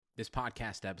This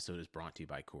podcast episode is brought to you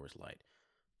by Coors Light.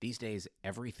 These days,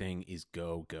 everything is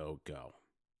go, go, go.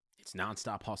 It's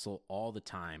nonstop hustle all the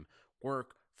time.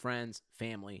 Work, friends,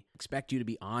 family expect you to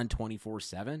be on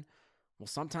 24/7. Well,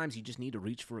 sometimes you just need to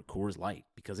reach for a Coors Light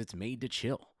because it's made to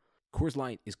chill. Coors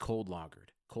Light is cold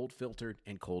lagered, cold filtered,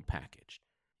 and cold packaged.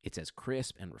 It's as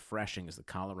crisp and refreshing as the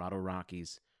Colorado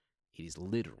Rockies. It is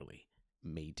literally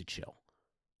made to chill.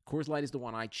 Coors Light is the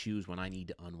one I choose when I need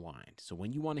to unwind. So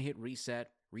when you want to hit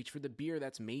reset, reach for the beer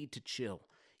that's made to chill.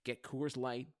 Get Coors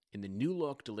Light in the new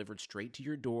look delivered straight to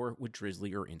your door with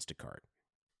Drizzly or Instacart.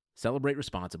 Celebrate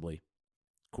responsibly.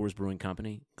 Coors Brewing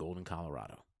Company, Golden,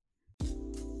 Colorado.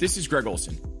 This is Greg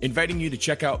Olson, inviting you to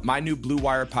check out my new Blue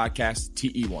Wire podcast,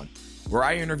 TE1, where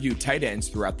I interview tight ends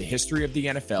throughout the history of the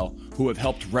NFL who have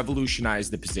helped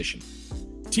revolutionize the position.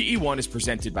 TE1 is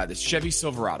presented by the Chevy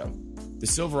Silverado. The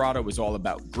Silverado is all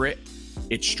about grit.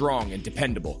 It's strong and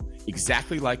dependable,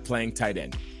 exactly like playing tight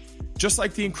end. Just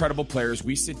like the incredible players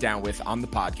we sit down with on the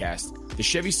podcast, the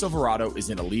Chevy Silverado is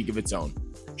in a league of its own.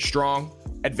 Strong,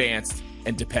 advanced,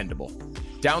 and dependable.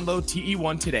 Download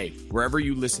TE1 today, wherever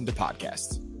you listen to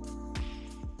podcasts.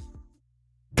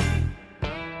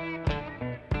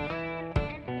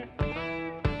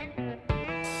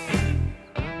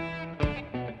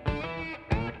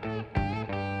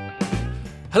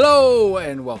 Hello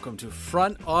and welcome to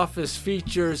Front Office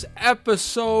Features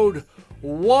episode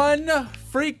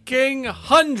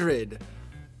 100.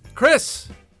 Chris,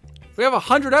 we have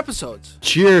 100 episodes.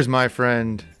 Cheers, my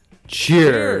friend.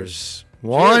 Cheers.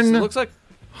 100. Looks like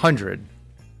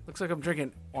I'm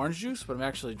drinking orange juice, but I'm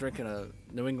actually drinking a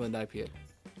New England IPA.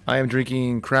 I am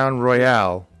drinking Crown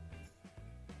Royale.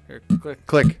 Here, click.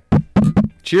 Click.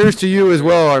 Cheers to you as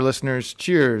well, our listeners.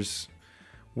 Cheers.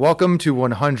 Welcome to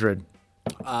 100.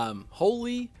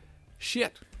 Holy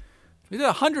shit. We did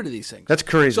 100 of these things. That's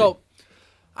crazy. So,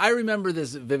 I remember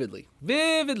this vividly.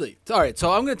 All right,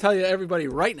 so I'm going to tell you, everybody,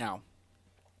 right now,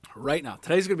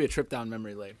 today's going to be a trip down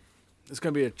memory lane. It's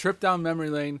going to be a trip down memory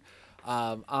lane.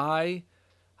 I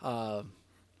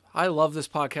love this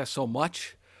podcast so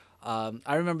much.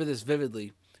 I remember this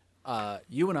vividly.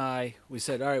 You and I, we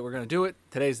said, all right, we're going to do it.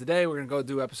 Today's the day. We're going to go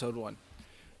do episode 1.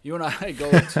 You and I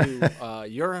go to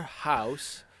your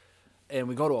house, and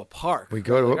we go to a park. We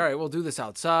go to all right, we'll do this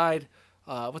outside.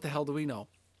 What the hell do we know?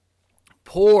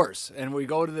 Pours, and we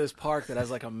go to this park that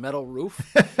has like a metal roof.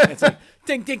 And it's like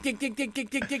ding ding ding ding ding ding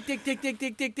ding ding ding ding ding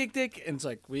ding ding ding ding, and it's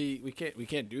like we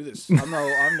can't do this. I'm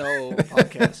no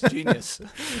podcast genius,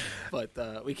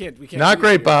 but we can't. Not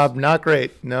great, Bob. Not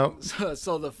great. No.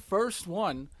 So the first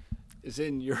one is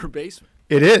in your basement.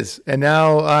 It is, and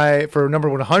now for number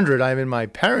 100, I'm in my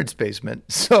parents'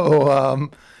 basement. So.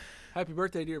 Happy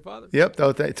birthday to your father. Yep.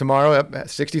 Tomorrow, at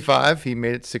 65. He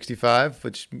made it 65,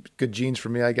 which good genes for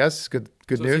me, I guess. Good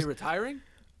so news. Is he retiring?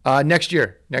 Next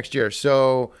year.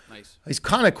 So nice. He's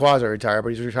kind of quasi-retired,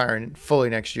 but he's retiring fully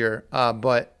next year.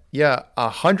 But yeah,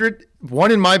 100, one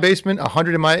in my basement,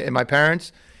 100 in my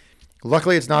parents'.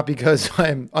 Luckily, it's not because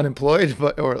I'm unemployed,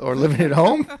 or living at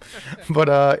home.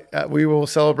 But we will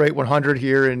celebrate 100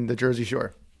 here in the Jersey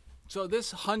Shore. So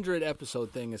this 100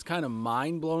 episode thing is kind of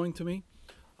mind-blowing to me.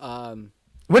 It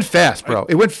went fast, bro.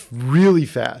 It went really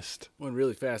fast. Went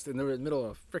really fast, and they were in the middle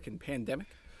of a freaking pandemic.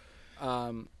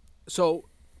 So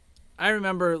I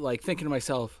remember like thinking to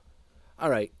myself,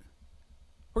 all right,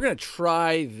 we're going to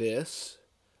try this.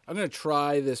 I'm going to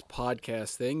try this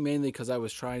podcast thing, mainly because I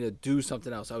was trying to do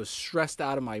something else. I was stressed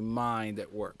out of my mind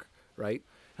at work, right?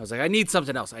 I was like, I need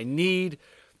something else. I need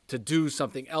to do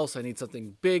something else. I need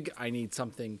something big. I need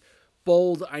something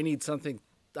bold. I need something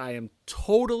I am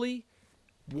totally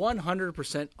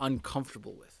 100%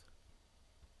 uncomfortable with.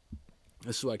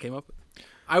 This is what I came up with.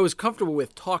 I was comfortable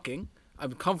with talking.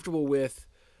 I'm comfortable with,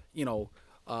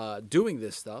 doing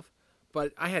this stuff,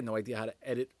 but I had no idea how to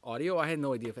edit audio. I had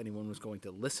no idea if anyone was going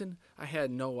to listen. I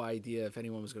had no idea if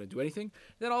anyone was going to do anything.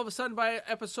 Then all of a sudden, by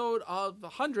episode of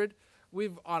 100,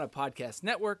 we've on a podcast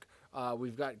network.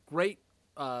 We've got great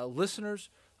listeners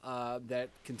that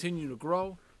continue to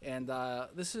grow, and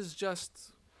this is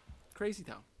just crazy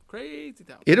town. Crazy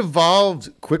town. It evolved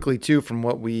quickly, too, from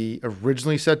what we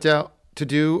originally set out to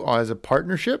do as a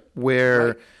partnership,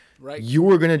 where right. You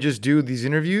were going to just do these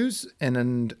interviews, and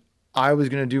then I was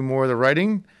going to do more of the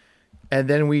writing. And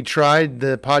then we tried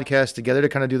the podcast together to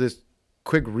kind of do this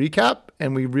quick recap,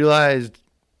 and we realized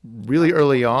really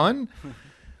early on,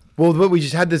 but we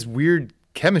just had this weird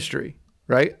chemistry,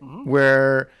 right? Mm-hmm.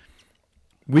 Where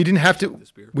we didn't have to,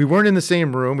 we weren't in the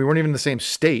same room. We weren't even in the same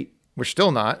state. We're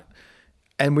still not.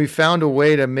 And we found a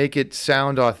way to make it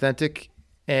sound authentic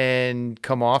and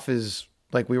come off as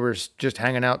like we were just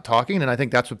hanging out talking. And I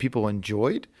think that's what people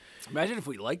enjoyed. Imagine if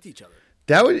we liked each other.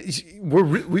 That would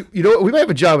we might have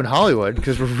a job in Hollywood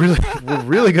because we're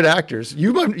really good actors.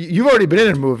 You've already been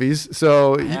in movies,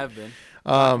 so I have been.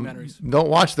 Documentaries. don't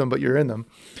watch them, but you're in them.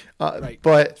 Right.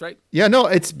 But That's right. yeah, no,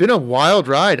 it's been a wild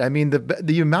ride. I mean,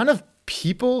 the amount of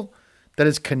people that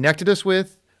has connected us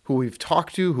with, who we've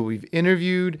talked to, who we've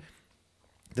interviewed,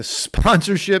 the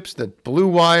sponsorships, the Blue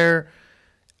Wire,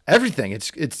 everything.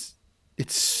 It's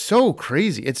so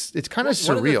crazy. It's kind of surreal.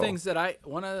 One of the things that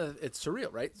it's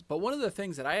surreal, right? But one of the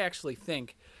things that I actually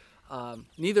think,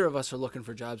 neither of us are looking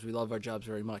for jobs. We love our jobs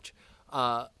very much.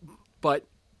 But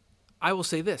I will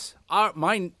say this: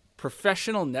 my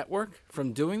professional network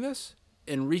from doing this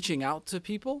and reaching out to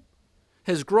people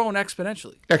has grown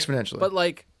exponentially. Exponentially. But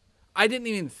like, I didn't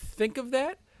even think of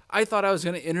that. I thought I was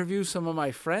going to interview some of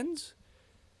my friends,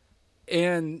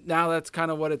 and now that's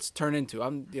kind of what it's turned into.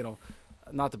 I'm,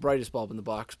 not the brightest bulb in the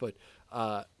box, but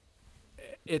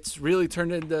it's really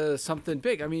turned into something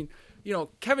big. I mean,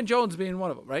 Kevin Jones being one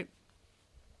of them, right?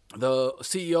 The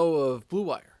CEO of Blue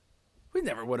Wire. We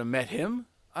never would have met him.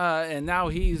 And now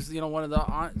he's, one of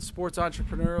the sports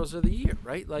entrepreneurs of the year,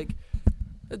 right? Like,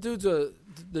 the dude's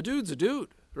a dude,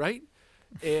 right?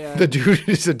 And the dude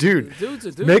is a dude. The dude's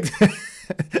a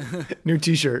dude. New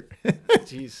T-shirt.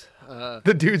 Jeez.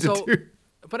 The dude's a dude.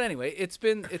 But anyway, it's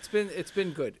been good. It's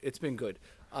been good.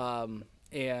 And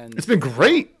it's been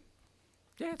great.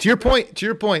 Yeah. To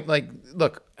your point, like,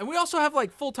 look. And we also have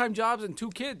like full-time jobs and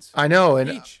 2 kids. I know, and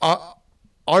each.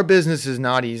 Our business is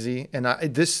not easy, and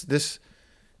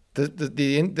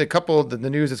the couple of the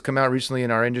news that's come out recently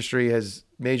in our industry has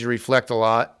made you reflect a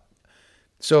lot.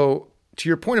 So to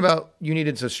your point about you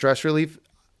needed some stress relief,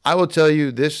 I will tell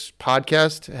you this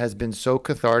podcast has been so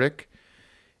cathartic.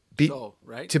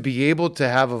 Right? To be able to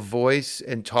have a voice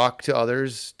and talk to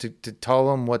others, to tell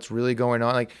them what's really going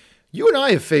on. Like, you and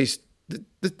I have faced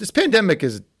this pandemic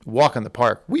is a walk in the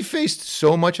park. We faced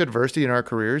so much adversity in our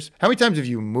careers. How many times have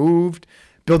you moved,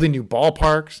 building new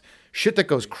ballparks, shit that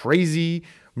goes crazy,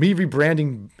 me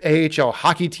rebranding AHL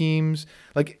hockey teams?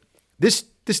 Like, this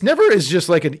never is just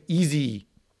like an easy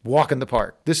walk in the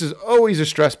park. This is always a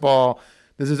stress ball.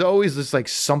 This is always just like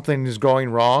something is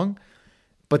going wrong.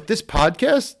 But this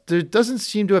podcast, there doesn't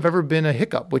seem to have ever been a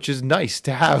hiccup, which is nice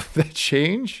to have that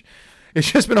change. It's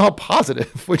just been all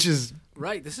positive, which is...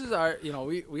 Right. This is our,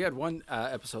 we had one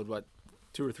episode,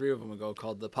 2 or 3 of them ago,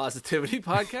 called the Positivity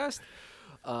Podcast.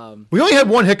 We only had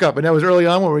one hiccup, and that was early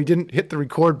on where we didn't hit the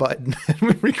record button.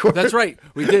 We recorded. That's right.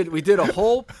 We did a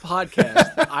whole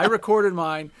podcast. I recorded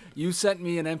mine. You sent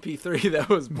me an MP3 that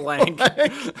was blank.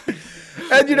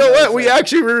 And you know what? We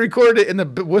actually recorded it in the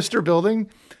Worcester building,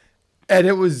 and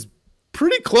it was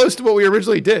pretty close to what we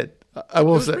originally did. I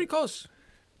will say. It was pretty close.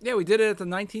 Yeah, we did it at the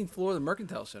 19th floor of the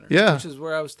Mercantile Center. Yeah. Which is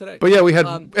where I was today. But yeah, we had,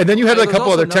 and then you had like a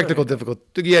couple other technical difficulties.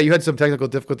 Yeah, you had some technical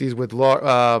difficulties with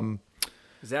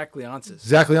Zach Leonsis.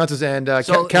 And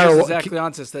Carol. Here's the Zach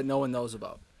Leonsis that no one knows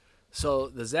about. So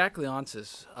the Zach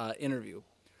Leonsis interview,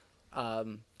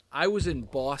 I was in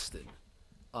Boston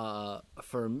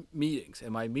for meetings,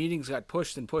 and my meetings got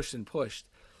pushed, and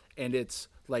it's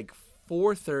like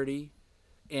 4:30,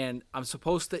 and I'm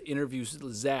supposed to interview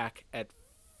Zach at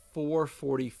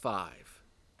 4:45,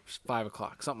 5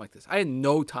 o'clock, something like this. I had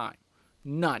no time,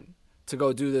 none, to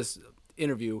go do this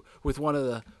interview with one of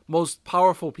the most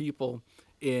powerful people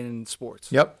in sports.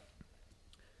 Yep.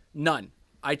 None.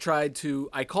 I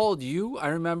called you, I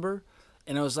remember,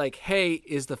 and I was like, hey,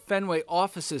 is the Fenway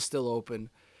offices still open?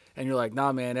 And you're like,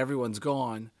 nah, man, everyone's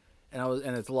gone. And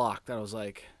it's locked. And I was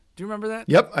like, do you remember that?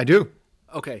 Yep, I do.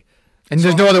 Okay. And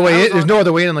there's no other way. There's no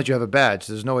other way in unless you have a badge.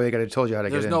 There's no way they got to told you how to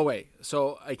get in. There's no way.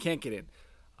 So I can't get in.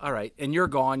 All right. And you're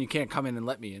gone. You can't come in and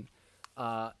let me in.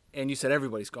 And you said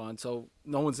everybody's gone, so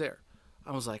no one's there.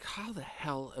 I was like, how the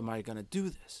hell am I going to do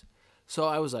this? So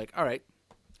I was like, all right,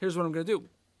 here's what I'm going to do.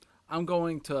 I'm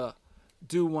going to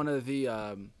do one of the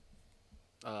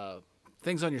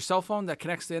things on your cell phone that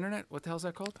connects to the internet. What the hell is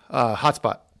that called?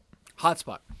 Hotspot.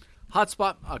 Hotspot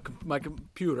my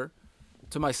computer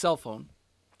to my cell phone.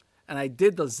 And I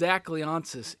did the Zach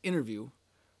Leonsis interview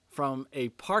from a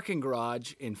parking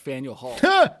garage in Faneuil Hall.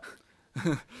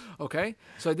 Okay?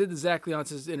 So I did the Zach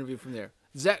Leonsis interview from there.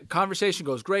 Conversation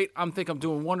goes great. I'm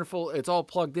doing wonderful. It's all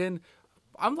plugged in.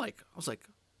 I was like,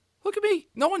 look at me.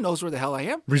 No one knows where the hell I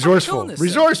am.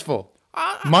 Resourceful.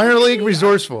 Minor league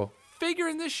resourceful.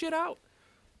 Figuring this shit out.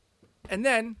 And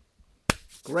then,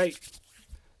 great.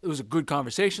 It was a good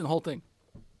conversation, the whole thing.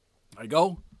 I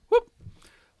go, whoop,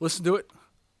 listen to it.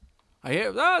 I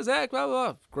hear, Zach, blah, blah,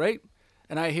 blah. Great.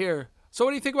 And I hear, so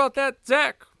what do you think about that,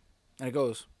 Zach? And it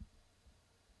goes,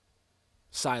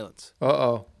 silence.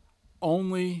 Uh-oh.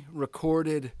 Only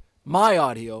recorded my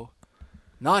audio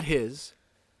not his.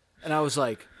 And I was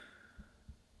like,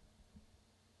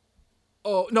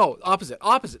 oh, no, opposite.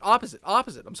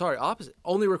 I'm sorry, opposite.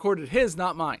 Only recorded his,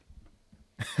 not mine.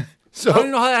 So I don't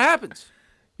even know how that happens.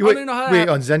 wait, know how that wait,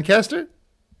 on happens. Zencaster?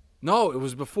 No, it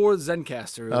was before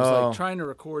Zencaster. It was Oh. like trying to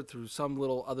record through some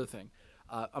little other thing.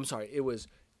 I'm sorry. It was,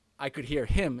 I could hear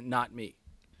him, not me.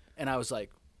 And I was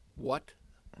like, what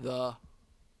the?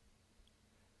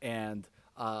 And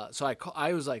so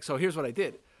I was like, so here's what I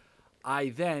did. I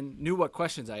then knew what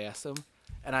questions I asked him.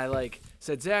 And I like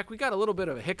said, Zach, we got a little bit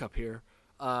of a hiccup here.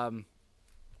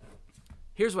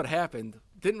 Here's what happened.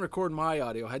 Didn't record my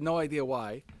audio. Had no idea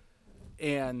why.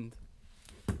 And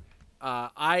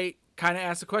I kind of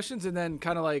asked the questions and then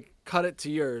kind of like cut it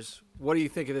to yours. What do you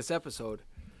think of this episode?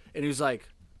 And he was like,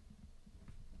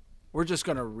 we're just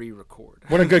going to re-record.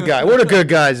 What a good guy. What a good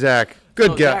guy, Zach.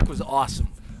 Good So guy. Zach was awesome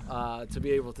to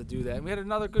be able to do that. And we had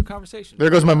another good conversation. There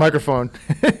goes my microphone.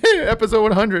 Episode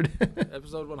 100.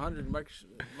 Episode 100,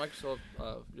 Microsoft,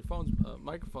 your phone's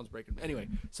microphone's breaking. Anyway,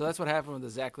 so that's what happened with the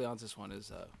Zach Leonsis one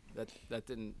is that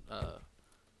didn't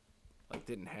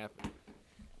happen.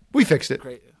 We fixed it.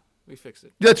 Great. We fixed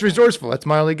it. That's resourceful. That's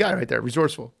my only guy right there.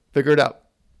 Resourceful. Figure it out.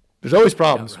 There's always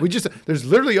problems. right. There's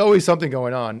literally always something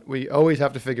going on. We always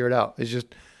have to figure it out. It's just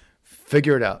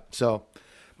figure it out. So,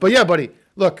 but yeah, buddy,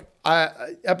 look,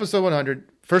 episode 100,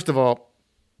 first of all,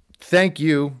 thank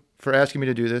you for asking me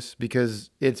to do this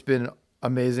because it's been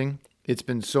amazing. It's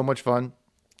been so much fun.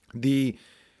 The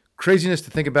craziness to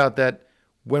think about that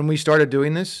when we started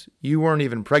doing this, you weren't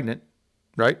even pregnant,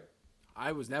 right?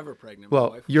 I was never pregnant. My Well,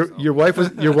 wife your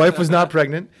wife was not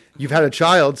pregnant. You've had a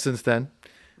child since then.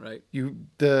 right.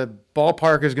 The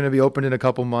ballpark is going to be open in a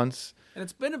couple months. And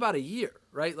it's been about a year,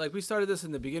 right? Like we started this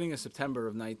in the beginning of September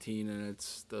of 19, and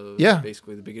it's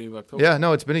basically the beginning of October. Yeah,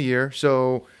 no, it's been a year.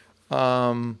 So,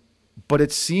 but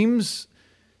it seems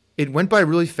it went by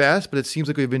really fast. But it seems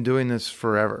like we've been doing this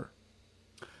forever.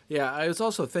 Yeah, I was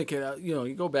also thinking,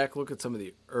 you go back, look at some of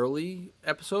the early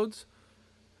episodes.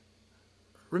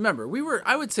 Remember,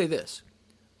 I would say this,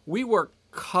 we were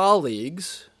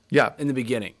colleagues Yeah, in the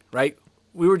beginning, right?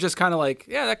 We were just kind of like,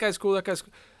 yeah, that guy's cool,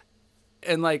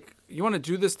 and like, you want to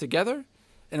do this together?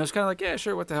 And it was kind of like, yeah,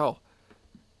 sure, what the hell?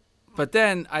 But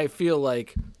then I feel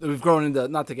like we've grown into,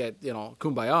 not to get,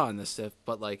 kumbaya on this stuff,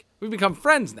 but like, we've become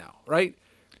friends now, right?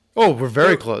 Oh, we're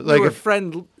very close. Like,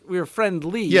 we were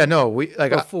friendly. yeah, no, we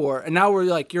like before, and now we're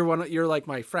like, you're like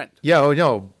my friend. yeah, oh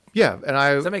no, yeah, and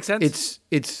Does that make sense?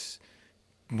 It's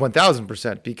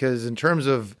 1,000% because in terms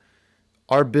of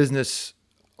our business,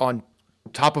 on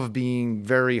top of being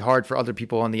very hard for other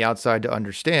people on the outside to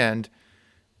understand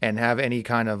and have any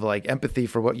kind of like empathy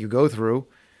for what you go through,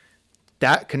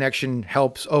 that connection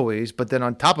helps always. But then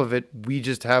on top of it, we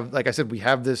just have, like I said, we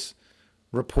have this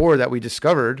rapport that we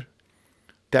discovered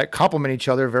that complement each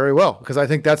other very well. Because I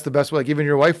think that's the best way. Like even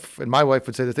your wife and my wife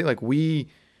would say the thing, like we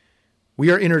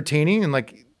are entertaining. And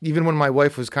like, even when my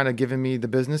wife was kind of giving me the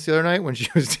business the other night, when she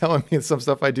was telling me some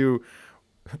stuff I do,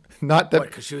 not that,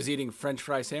 Because she was eating French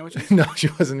fry sandwiches? no, she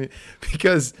wasn't,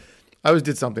 because I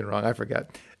did something wrong. I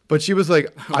forgot. But she was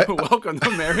like, Welcome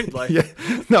to married life. yeah,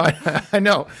 no, I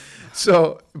know.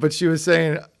 So, but she was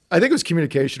saying, I think it was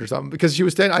communication or something, because she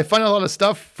was saying, I find a lot of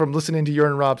stuff from listening to your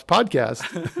and Rob's podcast.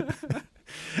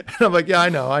 And I'm like, yeah, I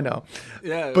know.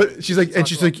 Yeah. But she's like,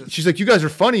 she's like, you guys are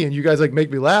funny and you guys like make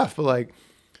me laugh, but like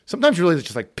sometimes you really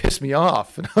just like piss me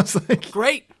off. And I was like,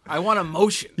 Great. I want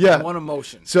emotion. Yeah. I want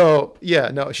emotion. so yeah,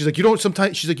 no. She's like, you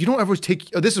don't ever take.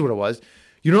 Oh, this is what it was.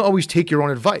 You don't always take your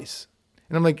own advice.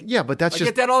 And I'm like, yeah, but that's I just.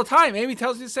 get that all the time. Amy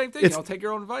tells me the same thing. You don't take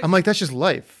your own advice. I'm like, that's just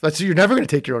life. You're never going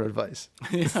to take your own advice.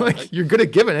 It's like you're good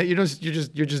at giving it.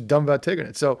 You're just dumb about taking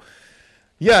it. So,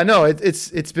 yeah, no,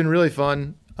 it's been really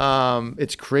fun.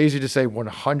 It's crazy to say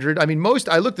 100. I mean,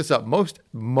 I looked this up. Most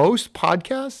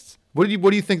podcasts. What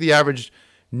do you think the average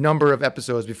number of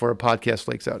episodes before a podcast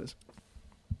flakes out is?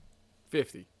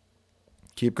 50.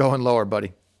 Keep going lower,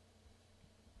 buddy.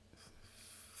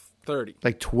 30.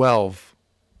 Like 12.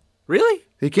 Really?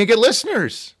 They can't get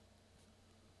listeners.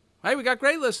 Hey, we got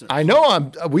great listeners. I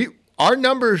know. Our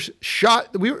numbers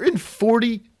shot. We were in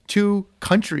 42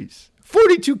 countries.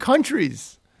 42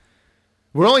 countries.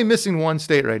 We're only missing one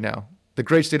state right now, the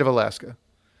great state of Alaska.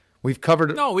 We've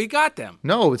covered. No, we got them.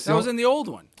 No, it's That was in the old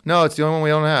one. No, it's the only one we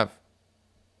don't have.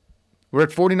 We're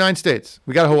at 49 states.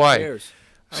 We got Hawaii. Cheers.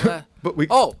 But we.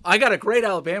 Oh, I got a great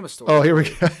Alabama story. Oh, here we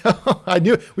go. I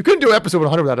knew we couldn't do episode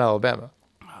 100 without Alabama.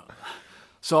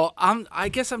 So I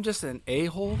guess I'm just an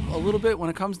a-hole a little bit when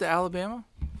it comes to Alabama.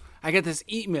 I get this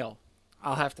email.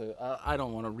 I'll have to. I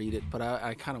don't want to read it, but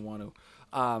I kind of want to.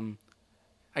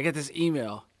 I get this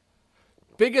email.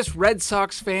 biggest Red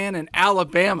Sox fan in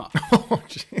Alabama. Oh,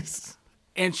 jeez.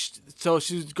 And so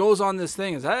she goes on this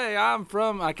thing and says, hey,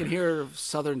 I can hear a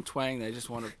southern twang that I just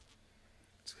want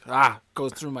to,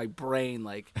 goes through my brain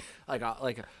like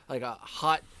a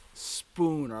hot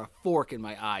spoon or a fork in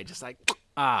my eye, just like,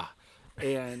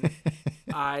 And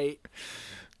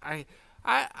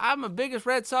I'm a biggest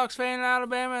Red Sox fan in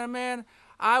Alabama, and man,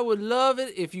 I would love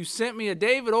it if you sent me a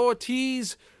David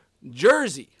Ortiz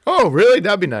jersey. Oh, really?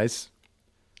 That'd be nice.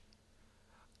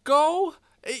 Go.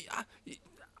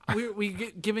 We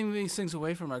get giving these things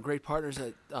away from our great partners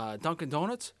at Dunkin'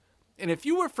 Donuts. And if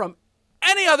you were from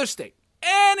any other state,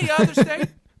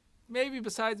 maybe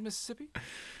besides Mississippi,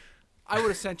 I would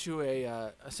have sent you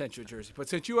a jersey. But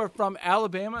since you are from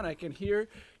Alabama and I can hear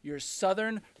your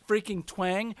southern freaking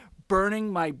twang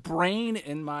burning my brain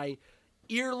and my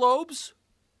earlobes,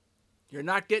 you're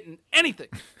not getting anything.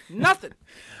 Nothing.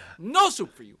 No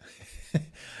soup for you.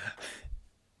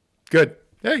 Good.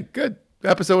 Hey, good.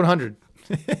 Episode 100.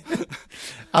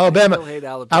 Alabama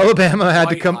had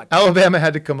to come. Alabama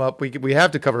had to come up. We have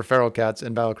to cover feral cats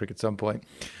and Battle Creek at some point.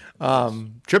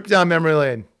 Trip down memory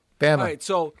lane. Bama. All right,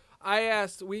 so I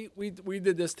asked. We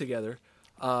did this together.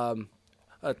 I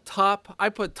put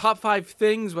top 5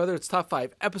 things, whether it's top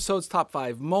 5 episodes, top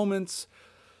 5 moments,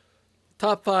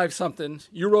 top 5 something.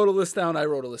 You wrote a list down. I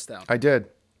wrote a list down. I did.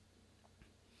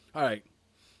 All right.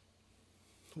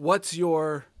 What's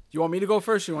your? You want me to go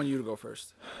first? Or you want you to go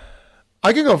first?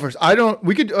 I can go first.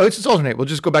 We could. Let's just alternate. We'll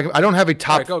just go back. I don't have a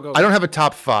top. Right, go. I don't have a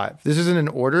top 5. This isn't an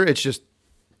order. It's just.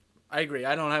 I agree.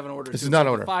 I don't have an order. This is not an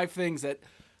order. 5 things that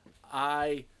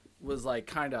I was like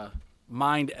kind of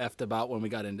mind effed about when we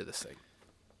got into this thing.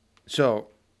 So,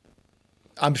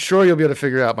 I'm sure you'll be able to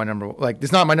figure out my number. Like,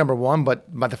 it's not my number 1, but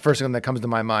the first thing that comes to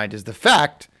my mind is the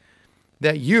fact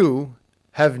that you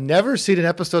have never seen an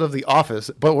episode of The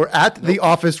Office, but we're at The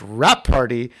Office wrap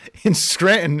party in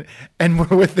Scranton, and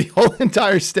we're with the whole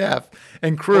entire staff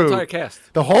and crew. The entire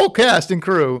cast. The whole cast and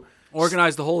crew.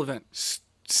 Organized the whole event.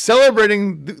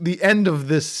 Celebrating the end of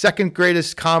this second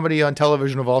greatest comedy on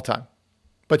television of all time.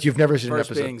 But you've never seen an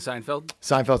episode. First being Seinfeld.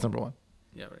 Seinfeld's number 1.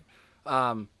 Yeah, right.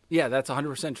 Yeah, that's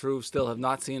 100% true. Still have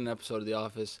not seen an episode of The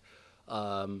Office.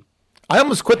 I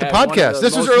almost quit the podcast.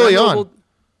 This was early on.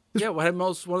 Yeah, one of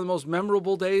the most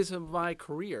memorable days of my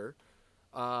career,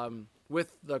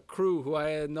 with the crew who I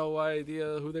had no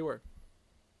idea who they were.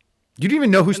 You didn't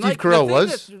even know who Steve Carell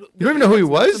was? You don't even know who he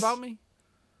was? About me?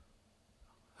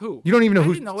 Who? You don't even know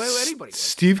who I didn't know who anybody was.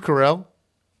 Steve Carell?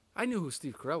 I knew who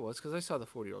Steve Carell was because I saw the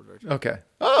 40-Year-Old Virgin. Okay.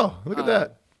 Oh, look at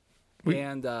that.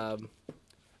 And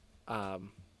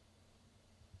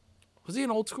was he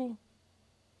in Old School?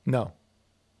 No.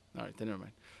 All right, then never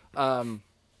mind.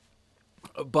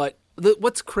 But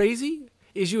what's crazy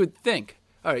is you would think,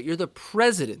 all right, you're the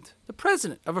president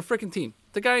of a freaking team,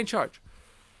 the guy in charge.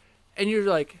 And you're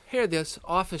like, hey, this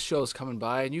Office show's coming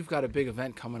by and you've got a big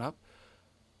event coming up.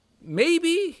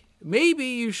 Maybe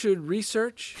you should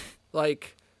research,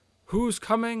 like, who's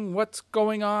coming, what's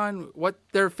going on, what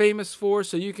they're famous for,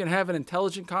 so you can have an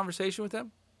intelligent conversation with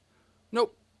them.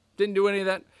 Nope, didn't do any of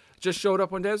that. Just showed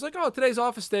up one day. I was like, oh, today's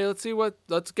Office Day.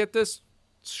 Let's get this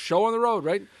show on the road,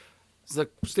 right? Is the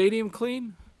stadium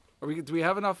clean? Do we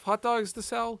have enough hot dogs to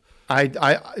sell? I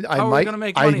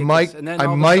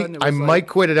might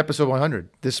quit at episode 100.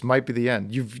 This might be the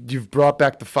end. You've brought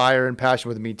back the fire and passion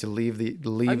with me to leave the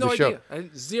I have no show. idea.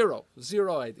 Zero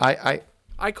idea.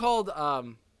 I called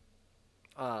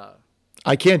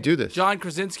I can't do this. John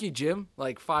Krasinski Jim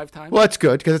like 5 times. Well, that's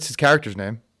good because that's his character's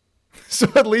name.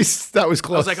 So at least that was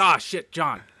close. I was like, oh shit,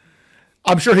 John.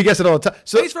 I'm sure he gets it all the time.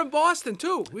 So he's from Boston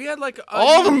too. We had like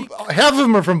all of them. Half of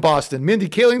them are from Boston. Mindy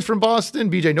Kaling's from Boston.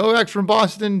 BJ Novak's from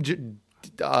Boston.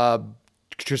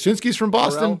 Krasinski's from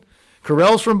Boston.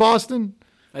 Carell's from Boston.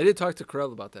 I did talk to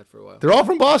Carell about that for a while. They're all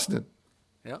from Boston.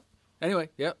 Yeah. Anyway,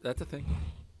 yeah, that's a thing.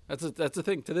 That's a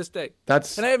thing to this day.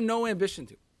 And I have no ambition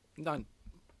to. None.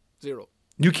 Zero.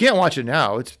 You can't watch it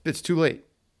now. It's too late.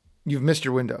 You've missed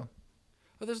your window.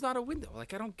 But there's not a window.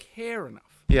 Like I don't care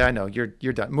enough. Yeah, I know. You're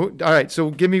done. All right,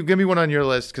 so give me one on your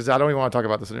list because I don't even want to talk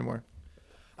about this anymore.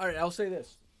 All right, I'll say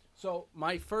this. So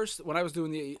when I was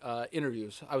doing the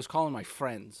interviews, I was calling my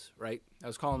friends, right?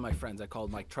 I called Mike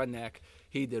Trudnak.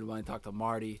 He did one. I talked to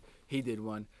Marty. He did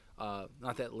one.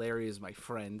 Not that Larry is my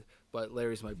friend, but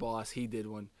Larry's my boss. He did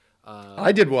one.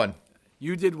 I did one.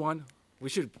 You did one.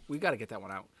 We got to get that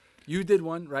one out. You did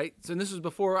one, right? So this was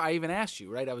before I even asked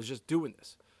you, right? I was just doing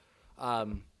this.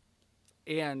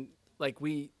 And like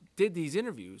we did these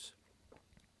interviews,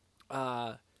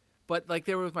 but like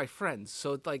they were with my friends.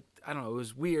 So like, I don't know, it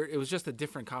was weird. It was just a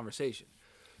different conversation.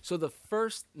 So the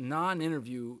first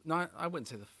non-interview, I wouldn't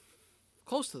say the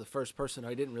close to the first person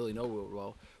I didn't really know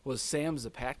well was Sam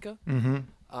Zapatka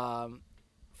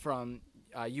from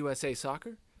USA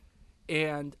Soccer.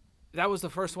 And that was the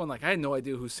first one. Like, I had no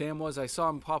idea who Sam was. I saw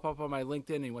him pop up on my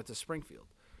LinkedIn, and he went to Springfield.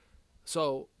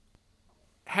 So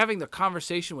having the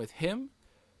conversation with him,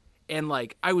 and,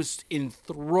 like, I was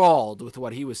enthralled with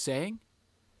what he was saying,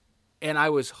 and I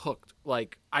was hooked.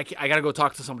 Like, I got to go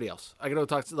talk to somebody else. I got to go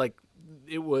talk to, like,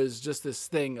 it was just this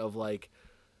thing of, like,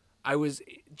 I was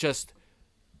just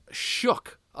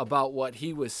shook about what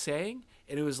he was saying,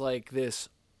 and it was like this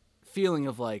feeling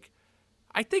of, like,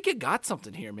 I think you got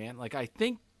something here, man. Like, I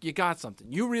think you got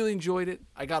something. You really enjoyed it.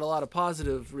 I got a lot of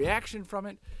positive reaction from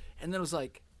it, and then it was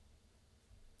like,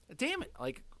 damn it,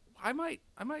 like, I might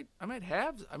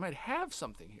have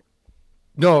something here.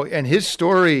 No, and his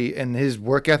story and his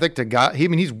work ethic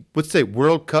he's, let's say,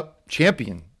 World Cup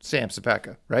champion, Sam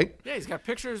Zapatka, right? Yeah, he's got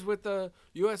pictures with the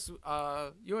U.S.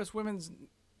 Women's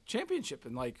Championship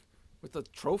and, like, with the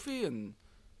trophy and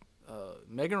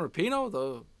Megan Rapinoe,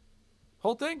 the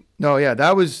whole thing. No, yeah,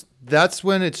 that's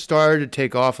when it started to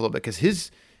take off a little bit, because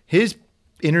his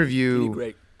interview,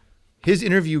 Great. his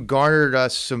interview garnered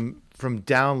us some from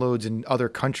downloads in other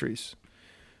countries,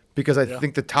 because I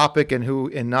think the topic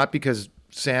and not because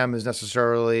Sam is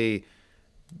necessarily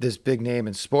this big name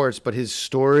in sports, but his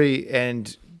story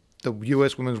and the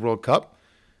U.S. Women's World Cup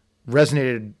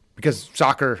resonated, because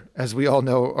soccer, as we all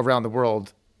know around the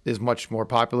world, is much more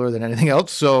popular than anything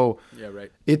else. So Yeah,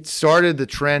 right. it started the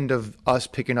trend of us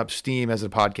picking up steam as a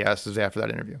podcast is after that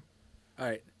interview. All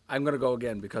right, I'm gonna go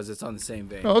again because it's on the same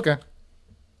vein. Oh, okay.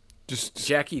 Just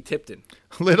Jackie Tipton.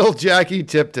 little Jackie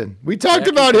Tipton. We talked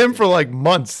Jackie about him Tipton. for like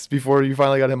months before you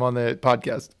finally got him on the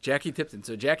podcast. Jackie Tipton.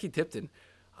 So Jackie Tipton,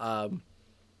 so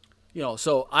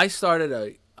I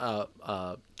started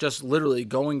just literally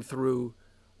going through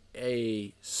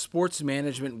a sports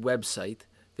management website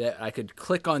that I could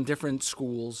click on different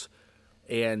schools,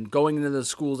 and going into the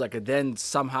schools, I could then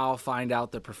somehow find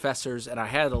out the professors, and I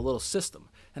had a little system,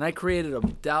 and I created a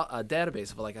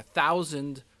database of like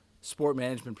 1,000 sport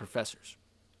management professors.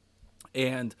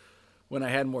 And when I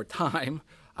had more time,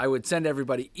 I would send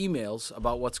everybody emails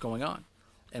about what's going on.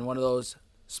 And one of those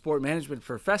sport management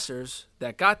professors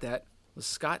that got that was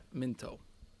Scott Minto.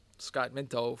 Scott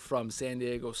Minto from San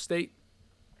Diego State.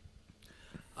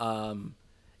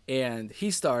 And he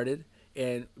started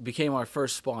and became our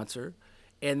first sponsor.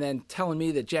 And then telling me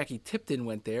that Jackie Tipton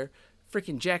went there.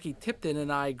 Freaking Jackie Tipton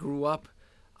and I grew up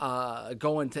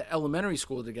going to elementary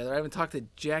school together. I haven't talked to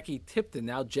Jackie Tipton,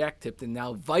 now Jack Tipton,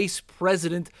 now Vice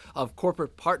President of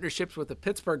Corporate Partnerships with the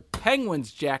Pittsburgh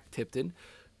Penguins, Jack Tipton.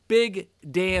 Big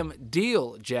damn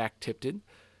deal, Jack Tipton.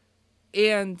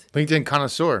 And LinkedIn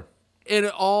connoisseur.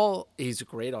 he's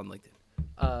great on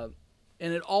LinkedIn.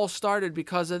 And it all started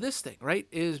because of this thing, right?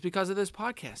 Is because of this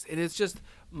podcast. And it's just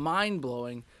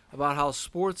mind-blowing about how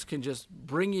sports can just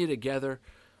bring you together.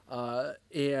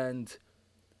 And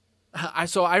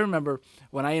I remember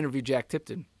when I interviewed Jack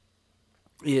Tipton,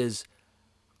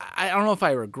 I don't know if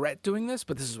I regret doing this,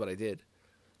 but this is what I did,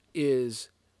 is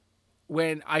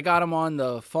when I got him on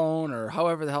the phone or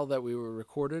however the hell that we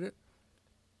recorded it,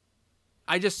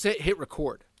 I just hit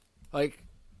record. Like,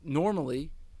 normally,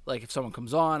 like if someone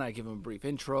comes on, I give them a brief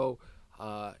intro.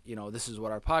 This is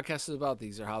what our podcast is about.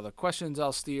 These are how the questions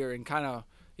I'll steer, and kind of,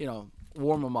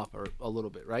 warm them up a little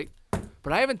bit, right?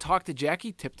 But I haven't talked to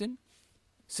Jackie Tipton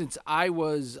since I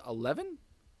was 11.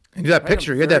 And that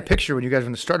picture, you had that picture when you guys were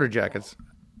in the starter jackets.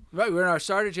 Right, we were in our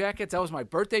starter jackets. That was my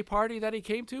birthday party that he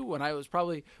came to when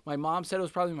my mom said it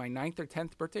was probably my 9th or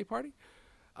 10th birthday party.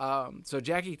 So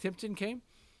Jackie Tipton came,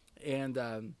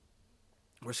 and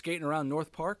we're skating around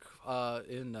North Park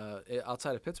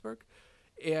outside of Pittsburgh.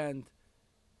 And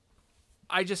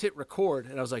I just hit record,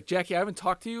 and I was like, Jackie, I haven't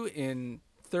talked to you in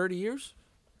 30 years.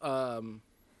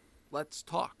 Let's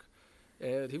talk.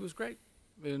 And he was great.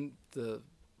 And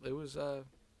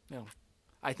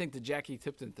I think the Jackie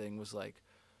Tipton thing was like,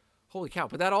 holy cow.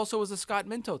 But that also was the Scott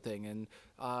Minto thing, and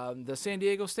the San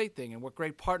Diego State thing, and what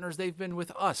great partners they've been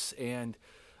with us, and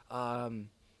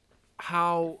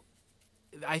how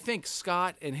I think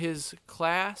Scott and his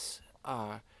class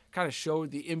kind of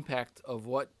showed the impact of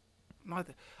what,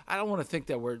 I don't want to think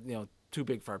that we're too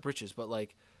big for our britches, but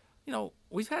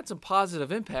we've had some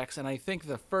positive impacts, and I think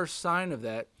the first sign of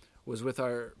that was with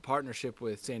our partnership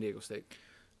with San Diego State.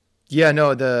 Yeah,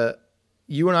 no,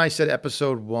 you and I said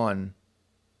episode 1,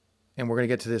 and we're going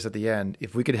to get to this at the end.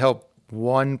 If we could help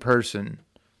one person,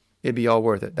 it'd be all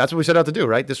worth it. That's what we set out to do,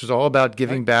 right? This was all about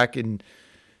giving back and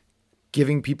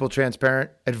giving people transparent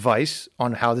advice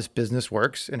on how this business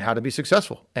works and how to be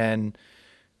successful. And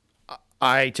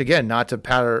again, not to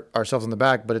pat ourselves on the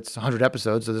back, but it's 100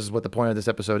 episodes, so this is what the point of this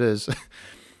episode is.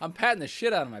 I'm patting the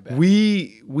shit out of my back.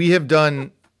 We have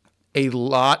done a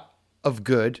lot of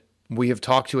good. We have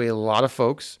talked to a lot of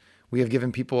folks. We have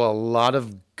given people a lot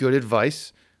of good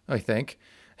advice, I think.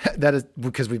 That is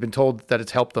because we've been told that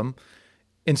it's helped them,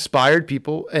 inspired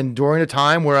people. And during a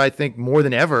time where I think more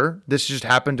than ever, this just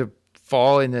happened to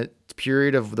fall in the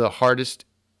period of the hardest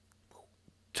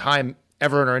time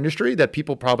ever in our industry, that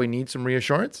people probably need some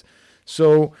reassurance.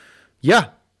 So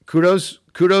yeah, kudos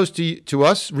to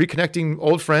us reconnecting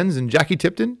old friends and Jackie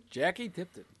Tipton. Jackie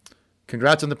Tipton.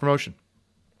 Congrats on the promotion.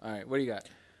 All right, what do you got?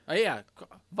 Oh yeah,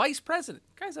 vice president.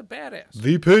 Guy's a badass.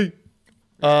 VP.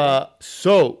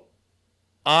 So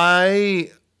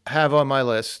I have on my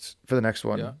list for the next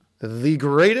one the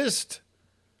greatest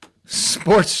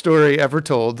sports story ever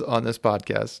told on this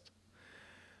podcast.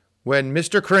 When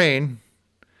Mr. Crane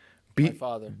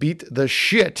beat the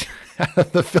shit out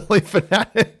of the Philly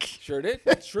Fanatic. Sure did.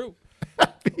 It's true.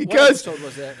 because what episode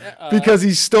was that? Because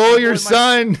he stole your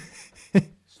sign.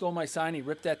 Stole my sign. He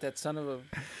ripped that son of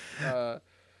a.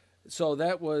 So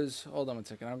that was. Hold on one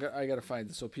second. I got to find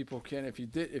it so people can. If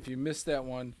you missed that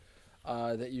one,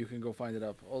 that you can go find it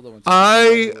up. Hold on one second.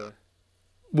 I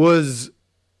was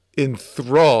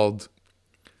enthralled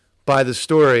by the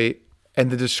story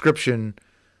and the description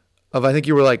of. I think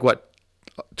you were like what,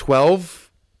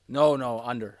 12? No,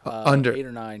 under. Under 8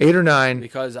 or 9. 8 or 9.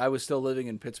 Because I was still living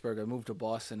in Pittsburgh. I moved to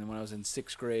Boston, and when I was in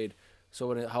 6th grade.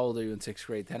 So how old are you in 6th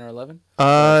grade? 10 or 11?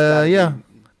 Yeah.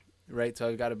 Right. So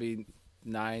I've got to be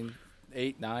 9,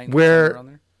 8, 9. Where around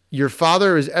there. Your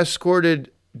father is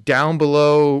escorted down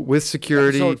below with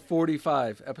security. Episode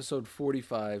 45.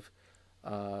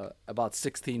 About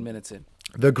 16 minutes in.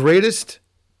 The greatest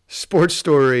sports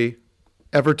story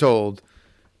ever told,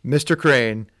 Mr.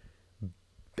 Crane.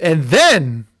 And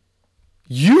then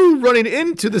you running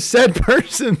into the said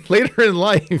person later in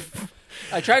life.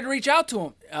 I tried to reach out to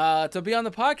him to be on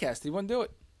the podcast. He wouldn't do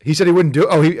it. He said he wouldn't do it.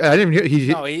 Oh, I didn't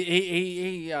hear. No,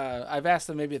 he I've asked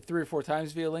him maybe 3 or 4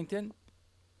 times via LinkedIn.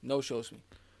 No shows me.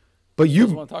 But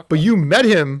you met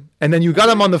him, and then you got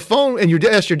him on the phone, and you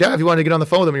asked your dad if you wanted to get on the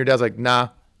phone with him, and your dad's like, nah.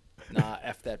 Nah,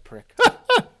 F that prick.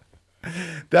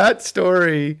 That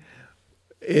story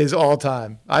is all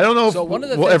time. I don't know if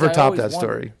we'll ever top that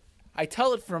story. I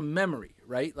tell it from memory,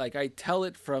 right? Like I tell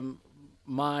it from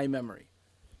my memory.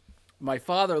 My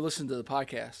father listened to the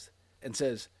podcast and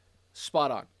says,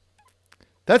 spot on.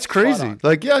 That's crazy.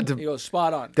 Like, yeah. He goes,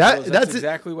 spot on. That's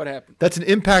exactly what happened. That's an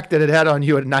impact that it had on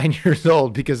you at 9 years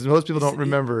old, because most people don't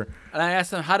remember. And I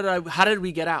asked him, how did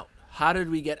we get out? How did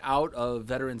we get out of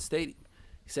Veterans Stadium?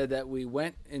 He said that we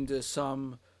went into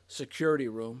some security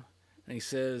room, and he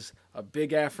says a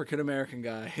big African-American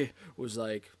guy was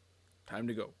like, time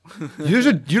to go.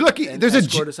 You're lucky. And there's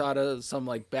escort us out of some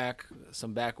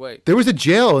back way. There was a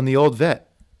jail in the old vet.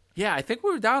 Yeah, I think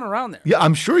we were down around there. Yeah,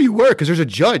 I'm sure you were, because there's a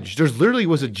judge. There's literally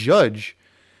was a judge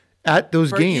at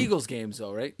those games. Eagles games,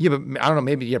 though, right? Yeah, but I don't know.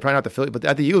 Maybe probably not the Philly, but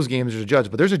at the Eagles games there's a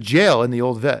judge. But there's a jail in the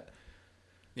old vet.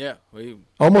 Yeah, we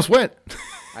almost went.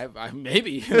 I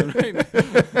maybe.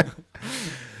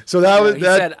 So that was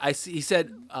that. He said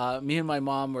me and my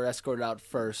mom were escorted out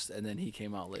first, and then he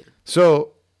came out later.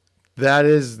 So that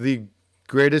is the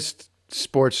greatest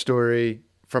sports story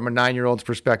from a 9-year-old's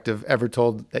perspective ever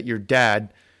told, that your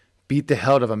dad beat the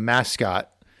hell out of a mascot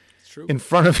in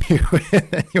front of you, and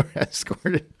then you were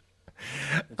escorted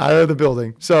out of the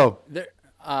building. So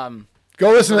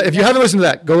go listen. If you haven't listened to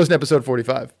that, go listen to episode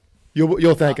 45.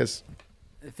 You'll thank us.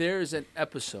 There's an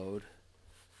episode.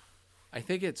 I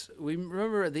think we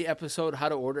remember the episode How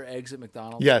to Order Eggs at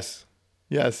McDonald's. Yes.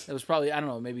 It was probably, I don't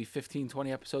know, maybe 15,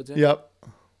 20 episodes in. Yep.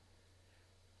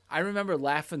 I remember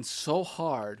laughing so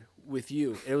hard with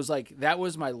you. It was like, that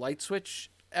was my light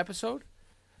switch episode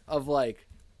of like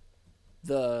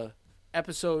the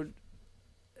episode,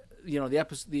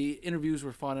 the interviews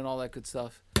were fun and all that good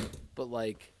stuff. But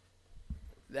like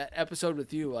that episode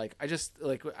with you, like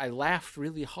I laughed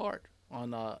really hard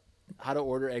on How to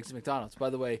Order Eggs at McDonald's. By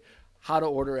the way, How to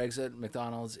Order Eggs at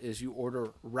McDonald's is you order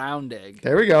round egg.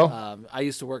 There we go. I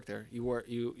used to work there.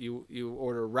 You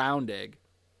order round egg,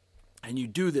 and you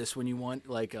do this when you want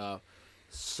like a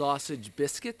sausage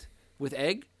biscuit with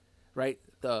egg, right?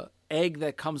 The egg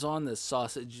that comes on the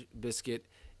sausage biscuit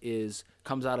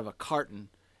comes out of a carton,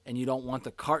 and you don't want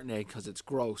the carton egg because it's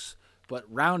gross. But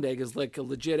round egg is like a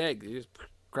legit egg. You just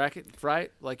crack it and fry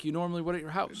it like you normally would at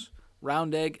your house.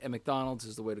 Round egg at McDonald's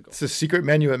is the way to go. It's a secret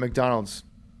menu at McDonald's.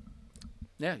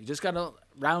 Yeah, you just got a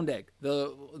round egg.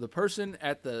 The person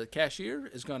at the cashier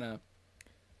is going to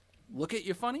look at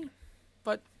you funny,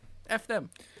 but F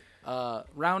them.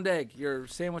 Round egg. Your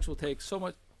sandwich will take so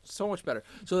much better.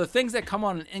 So the things that come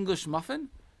on an English muffin,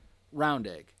 round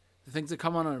egg. The things that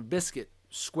come on a biscuit,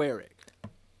 square egg.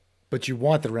 But you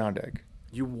want the round egg.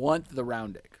 You want the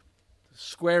round egg.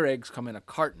 Square eggs come in a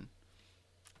carton.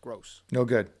 Gross. No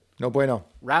good. No bueno.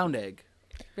 Round egg,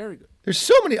 very good. There's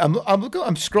so many. I'm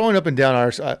scrolling up and down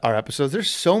our episodes.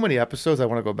 There's so many episodes I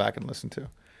want to go back and listen to.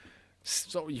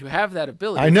 So you have that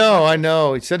ability. I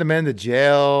know. He sent a man to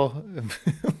jail.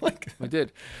 We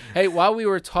did. Hey, while we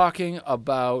were talking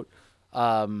about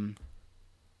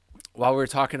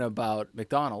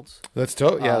McDonald's, let's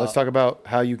talk about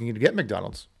how you can get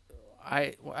McDonald's.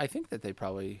 I think that they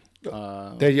probably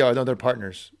they're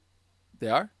partners. They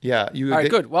are? Yeah. All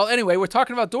right, good. Well, anyway, we're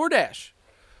talking about DoorDash.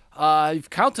 You've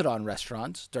counted on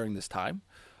restaurants during this time.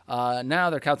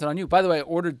 Now they're counting on you. By the way, I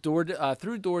ordered through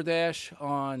DoorDash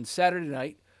on Saturday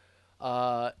night.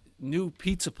 New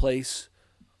pizza place,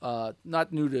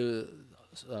 not new to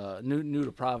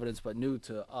Providence, but new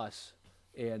to us,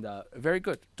 and very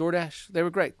good. DoorDash, they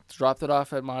were great. Dropped it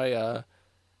off at my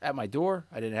door.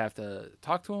 I didn't have to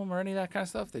talk to them or any of that kind of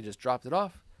stuff. They just dropped it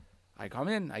off. I come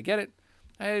in, I get it.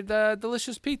 I had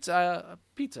delicious pizza.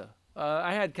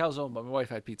 I had calzone, but my wife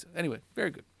had pizza. Anyway, very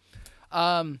good.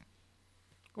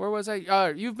 Where was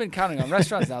I? You've been counting on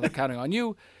restaurants. Now they're counting on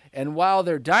you. And while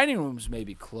their dining rooms may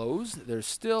be closed, they're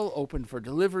still open for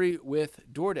delivery with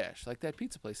DoorDash, like that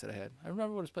pizza place that I had. I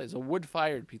remember what it's place. It's a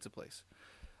wood-fired pizza place.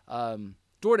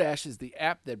 DoorDash is the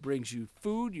app that brings you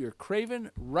food you're craving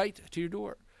right to your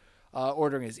door.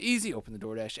 Ordering is easy. Open the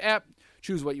DoorDash app.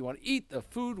 Choose what you want to eat. The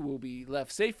food will be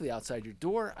left safely outside your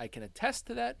door. I can attest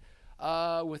to that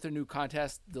with their new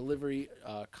contactless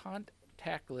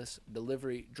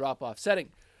delivery drop-off setting.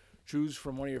 Choose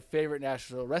from one of your favorite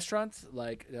national restaurants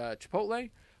like Chipotle,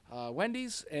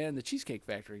 Wendy's, and the Cheesecake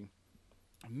Factory.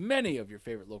 Many of your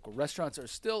favorite local restaurants are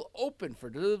still open for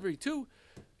delivery too.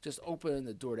 Just open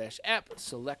the DoorDash app,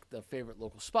 select the favorite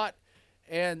local spot,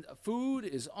 and food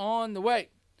is on the way.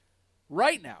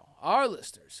 Right now, our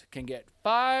listeners can get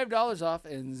 $5 off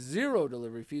and 0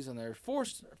 delivery fees on their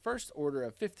first order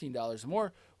of $15 or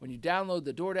more when you download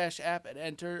the DoorDash app and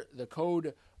enter the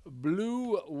code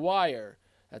BLUEWIRE.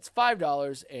 That's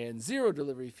 $5 and 0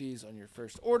 delivery fees on your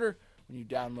first order when you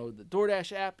download the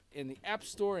DoorDash app in the App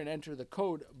Store and enter the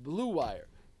code BLUEWIRE.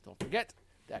 Don't forget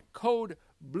that code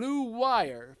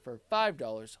BLUEWIRE for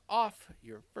 $5 off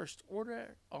your first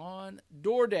order on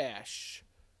DoorDash.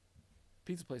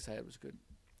 Pizza place I had was good.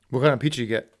 What kind of pizza you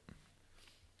get?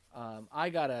 I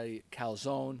got a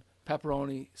calzone,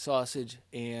 pepperoni, sausage,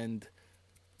 and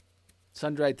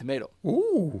sun-dried tomato.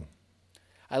 Ooh.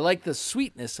 I like the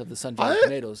sweetness of the sun-dried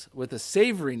tomatoes with the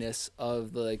savoriness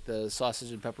of the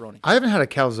sausage and pepperoni. I haven't had a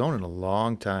calzone in a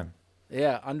long time.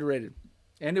 Yeah, underrated.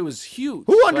 And it was huge.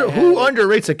 Who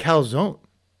underrates a calzone?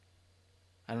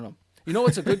 I don't know. You know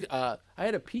what's a good... I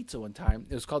had a pizza one time.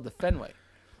 It was called the Fenway.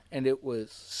 And it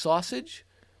was sausage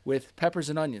with peppers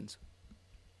and onions.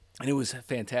 And it was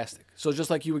fantastic. So just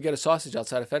like you would get a sausage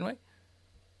outside of Fenway?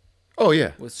 Oh,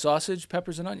 yeah. With sausage,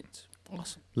 peppers, and onions.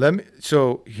 Awesome.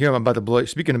 So here I'm about to blow.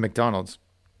 Speaking of McDonald's,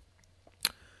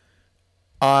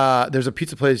 there's a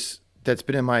pizza place that's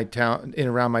been in my town,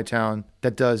 around my town,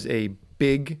 that does a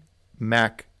Big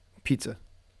Mac pizza.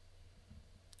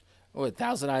 Oh, a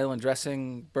Thousand Island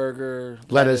dressing, burger,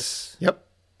 lettuce. Yep.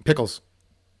 Pickles.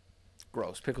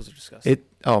 Gross. Pickles are disgusting.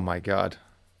 Oh my God.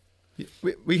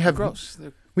 We have they're gross.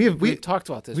 We've talked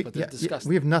about this, but they're disgusting.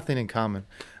 We have nothing in common.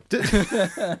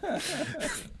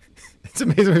 It's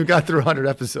amazing we've got through 100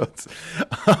 episodes.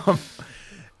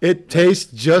 It tastes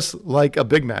just like a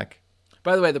Big Mac.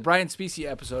 By the way, the Brian Specie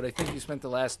episode, I think you spent the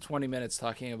last 20 minutes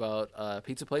talking about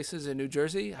pizza places in New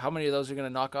Jersey. How many of those are going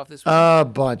to knock off this week? A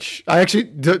bunch.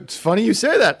 It's funny you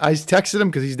say that. I texted him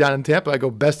because he's down in Tampa. I go,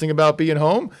 best thing about being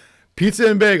home,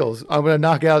 pizza and bagels. I'm going to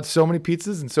knock out so many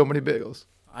pizzas and so many bagels.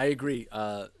 I agree.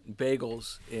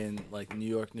 Bagels in New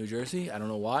York, New Jersey, I don't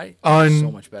know why.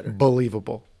 So much better.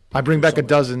 Unbelievable. I bring back a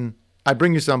dozen. I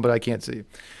bring you some, but I can't see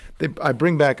you. I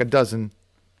bring back a dozen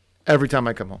every time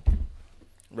I come home.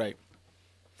 Right.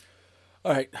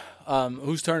 All right.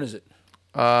 Whose turn is it?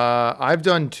 I've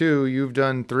done 2. You've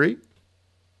done 3?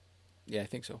 Yeah, I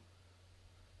think so.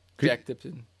 Jack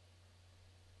Tipton.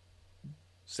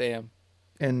 Sam.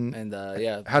 And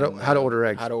yeah. How to order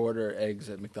eggs. How to order eggs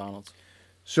at McDonald's.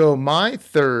 So my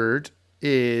third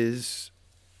is,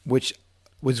 which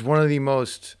was one of the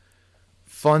most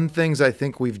fun things I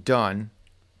think we've done.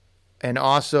 And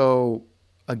also,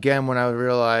 again, when I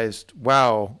realized,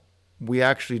 wow, we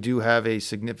actually do have a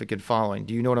significant following.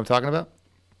 Do you know what I'm talking about?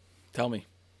 Tell me.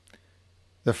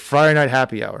 The Friday night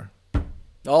happy hour.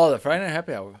 Oh, the Friday night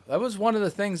happy hour. That was one of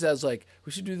the things that was like,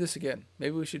 we should do this again.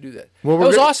 Maybe we should do that. Well, It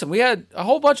was awesome. We had a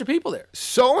whole bunch of people there.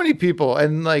 So many people,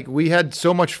 and like we had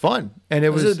so much fun, and it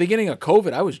It was was. at the beginning of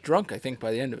COVID. I was drunk, I think,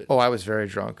 by the end of it. Oh, I was very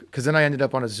drunk because then I ended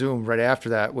up on a Zoom right after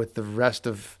that with the rest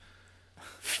of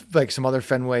like some other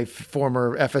Fenway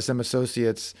former FSM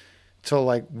associates. Till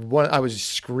like one, I was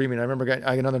screaming. I remember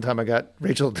another time I got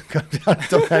Rachel to come down.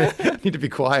 I need to be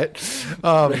quiet.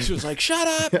 She was like,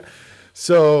 "Shut up!"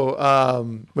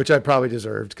 So, which I probably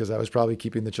deserved because I was probably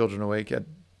keeping the children awake at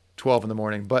 12 in the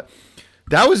morning. But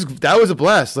that was a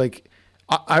blast. Like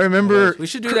I remember. We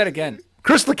should do that again.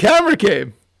 Chris LeCamera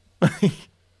came.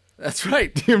 That's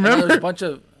right. Do you And there remember? was a bunch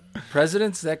of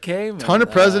presidents that came. Ton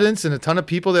of presidents and a ton of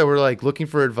people that were like looking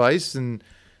for advice, and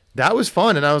that was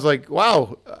fun. And I was like,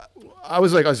 wow. I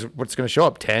was what's going to show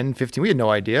up? 10, 15? We had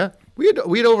no idea. We had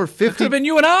over It could 50. have been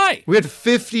you and I. We had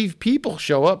 50 people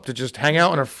show up to just hang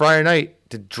out on a Friday night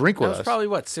to drink That with was us. probably,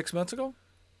 what, 6 months ago?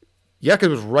 Yeah, because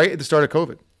it was right at the start of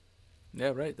COVID. Yeah,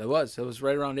 right. That was. It was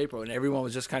right around April, and everyone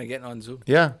was just kind of getting on Zoom.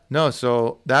 Yeah, no.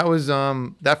 So that was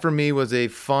that for me was a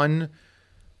fun,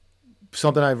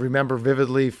 something I remember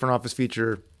vividly, front office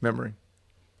feature memory.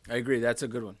 I agree. That's a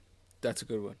good one. That's a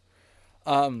good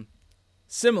one.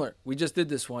 Similar. We just did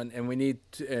this one, and we need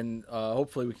to, and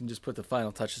hopefully we can just put the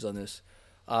final touches on this.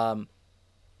 The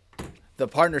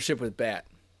partnership with BAT,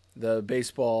 the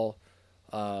baseball,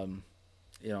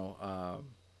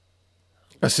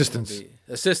 Assistance the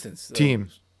assistance team.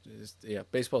 Yeah,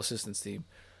 baseball assistance team,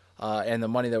 and the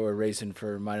money that we're raising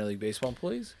for minor league baseball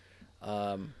employees.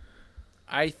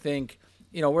 I think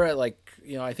we're at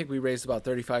I think we raised about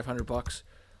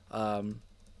 $3,500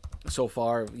 so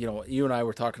far. You and I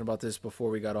were talking about this before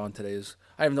we got on today.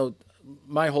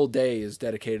 My whole day is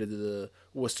dedicated to the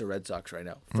Worcester Red Sox right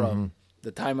now. From the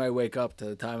time I wake up to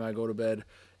the time I go to bed,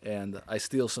 and I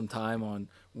steal some time on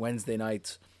Wednesday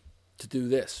nights to do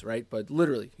this, right? But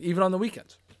literally, even on the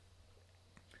weekends.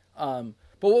 But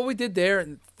what we did there,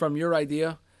 from your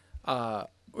idea,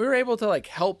 we were able to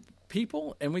help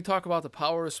people, and we talk about the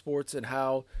power of sports and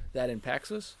how that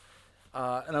impacts us.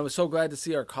 And I was so glad to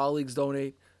see our colleagues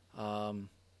donate. I don't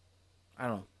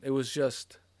know. It was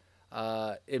just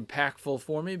impactful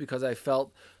for me because I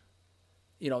felt,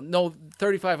 no,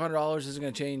 $3,500 isn't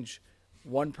going to change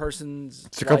one person's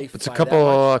life. It's a by that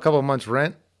much. couple of months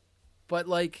rent. But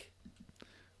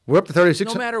We're up to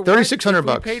no matter what, $3,600 if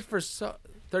bucks. we paid for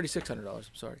 $3,600. I'm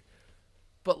sorry,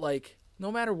 but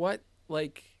no matter what,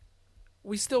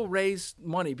 we still raised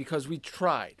money because we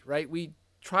tried. Right, we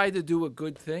tried to do a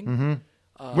good thing. Mm-hmm.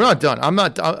 We're not done. I'm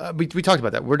not. We talked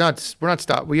about that. We're not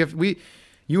stopped.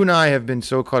 You and I have been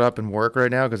so caught up in work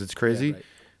right now because it's crazy. Yeah, right.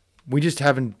 We just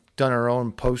haven't done our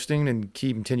own posting and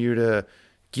continue to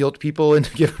guilt people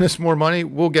into giving us more money.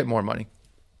 We'll get more money.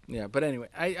 Yeah, but anyway,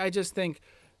 I just think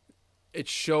it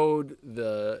showed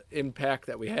the impact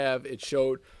that we have. It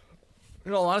showed,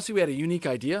 honestly, we had a unique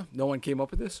idea. No one came up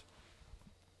with this,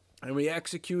 and we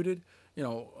executed.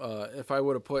 If I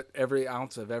would have put every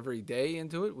ounce of every day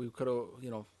into it, we could have,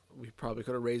 we probably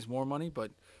could have raised more money.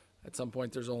 But at some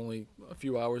point, there's only a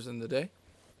few hours in the day.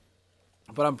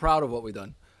 But I'm proud of what we've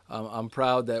done. I'm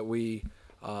proud that we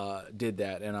did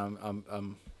that, and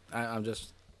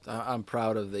I'm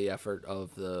proud of the effort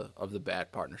of the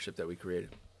BAT partnership that we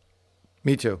created.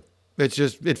 Me too.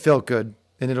 It felt good,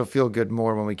 and it'll feel good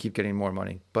more when we keep getting more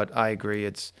money. But I agree.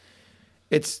 It's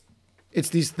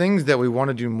these things that we want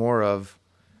to do more of,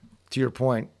 to your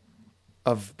point,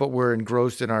 but we're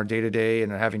engrossed in our day to day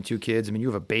and having 2 kids. I mean, you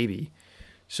have a baby,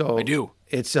 so I do.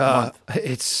 It's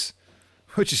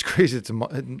which is crazy.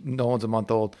 Nolan's a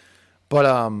month old,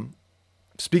 but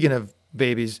speaking of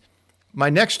babies, my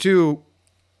next 2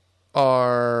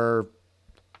 are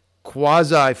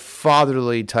quasi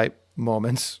fatherly type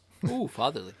moments. Ooh,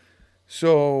 fatherly.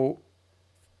 So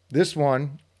this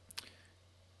one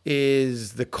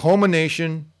is the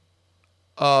culmination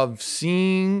of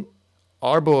seeing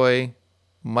our boy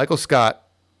Michael Scott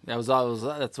That's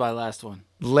my last one.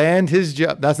 land his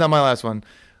job. That's not my last one.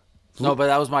 No, but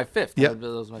that was my 5th. Yep. That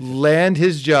was my 5th. Land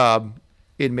his job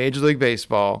in Major League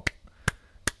Baseball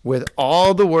with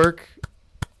all the work,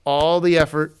 all the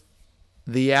effort,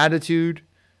 the attitude,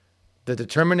 the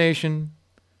determination,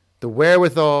 the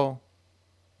wherewithal,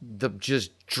 the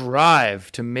just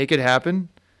drive to make it happen.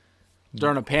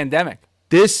 During a pandemic.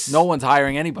 This No one's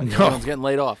hiring anybody. No. Everyone's getting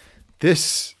laid off.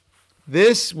 This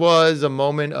was a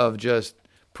moment of just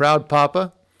proud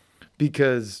papa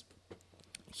because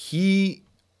he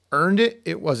earned it.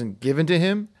 It wasn't given to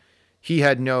him. He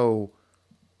had no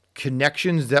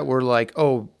connections that were like,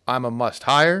 oh, I'm a must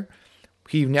hire.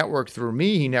 He networked through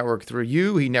me. He networked through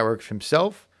you. He networked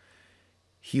himself.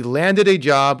 He landed a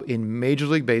job in Major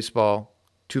League Baseball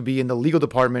to be in the legal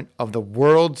department of the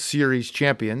World Series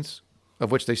champions,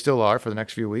 of which they still are for the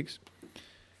next few weeks.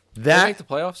 Did they make the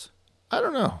playoffs? I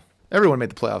don't know. Everyone made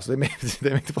the playoffs. They made the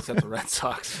playoffs. Except the Red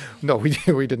Sox. No, we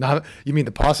did not. You mean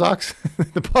the Paw Sox?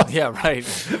 Yeah, right.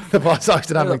 The Paw Sox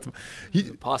did not make the.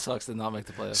 The Paw Sox did not make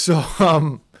the playoffs. So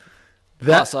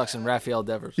Paw Sox and Rafael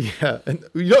Devers. Yeah, and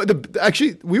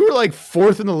actually we were like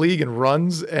 4th in the league in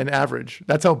runs and average.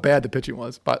 That's how bad the pitching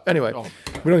was. But anyway,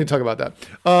 we don't need to talk about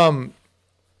that.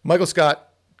 Michael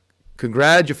Scott,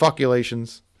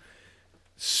 congratulations.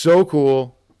 So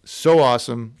cool, so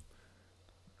awesome.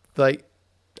 Like,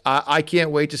 I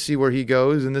can't wait to see where he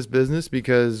goes in this business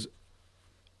because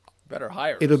better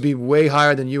hire. It'll be way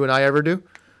higher than you and I ever do.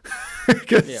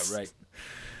 Yeah, right.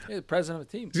 He's the president of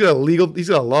a team. He's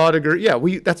got a law degree. Yeah,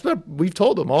 that's what we've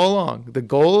told him all along. The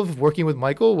goal of working with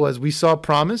Michael was we saw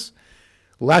promise,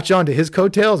 latch on to his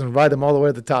coattails and ride them all the way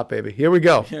to the top, baby. Here we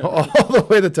go. Yeah. All the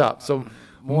way to the top. So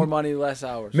more money, less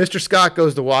hours. Mr. Scott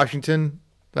goes to Washington.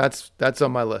 That's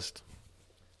on my list.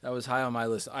 That was high on my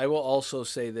list. I will also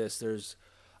say this. There's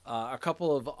a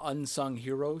couple of unsung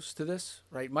heroes to this,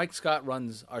 right? Mike Scott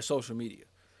runs our social media.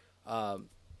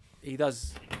 He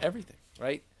does everything,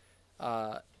 right?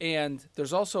 And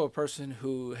there's also a person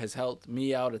who has helped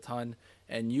me out a ton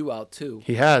and you out too.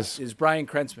 He has. Is Brian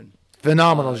Krentzman.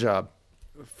 Phenomenal job.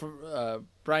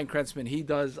 Brian Krentzman, he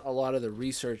does a lot of the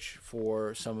research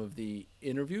for some of the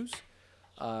interviews.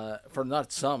 For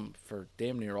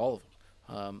damn near all of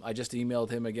them. I just emailed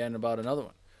him again about another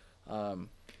one.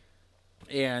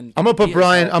 And I'm gonna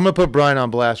put Brian on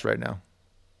blast right now.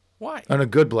 Why? On a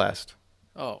good blast.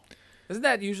 Oh, isn't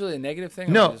that usually a negative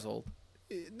thing? No.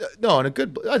 No, on a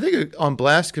good. I think on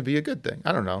blast could be a good thing.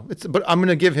 I don't know. But I'm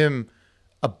gonna give him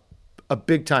a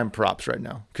big time props right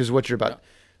now because what you're about. Yeah.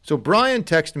 So Brian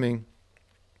texted me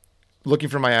looking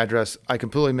for my address. I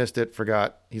completely missed it.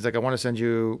 Forgot. He's like, I want to send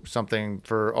you something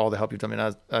for all the help you've done.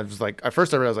 And I was like, at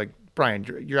first I was like, Brian,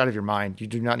 you're out of your mind. You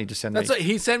do not need to send me.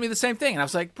 He sent me the same thing. And I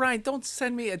was like, Brian, don't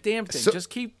send me a damn thing. Just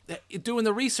keep doing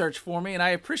the research for me. And I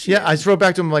appreciate it. Yeah, I just wrote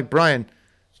back to him like, Brian,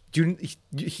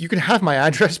 you can have my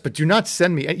address, but do not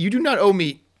send me. You do not owe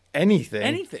me anything.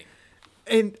 Anything.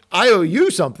 And I owe you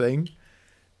something.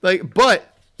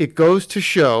 But it goes to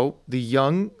show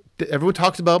everyone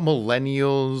talks about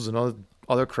millennials and all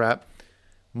other crap.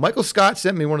 Michael Scott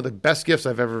sent me one of the best gifts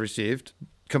I've ever received,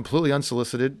 completely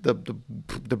unsolicited,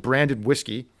 the branded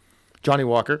whiskey, Johnny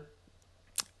Walker.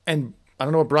 And I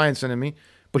don't know what Brian's sending me,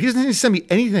 but he doesn't need to send me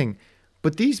anything.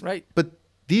 But these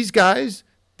guys,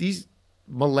 these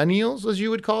millennials, as you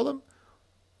would call them,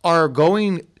 are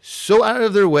going so out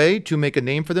of their way to make a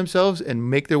name for themselves and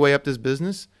make their way up this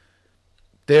business.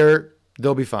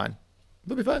 They'll be fine.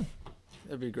 They'll be fine.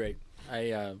 That'd be great.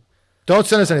 Don't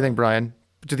send us anything, Brian.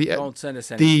 Don't send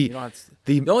us anything.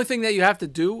 The only thing that you have to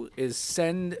do is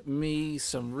send me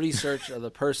some research of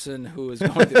the person who is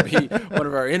going to be one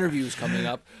of our interviews coming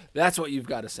up. That's what you've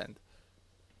got to send.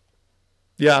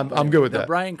 Yeah, I'm good with that. The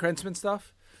Brian Krentzman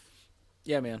stuff.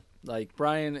 Yeah, man. Like,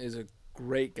 Brian is a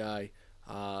great guy.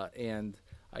 And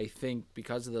I think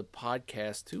because of the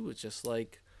podcast, too, it's just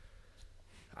like,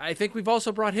 I think we've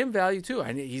also brought him value, too.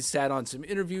 He's sat on some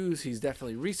interviews. He's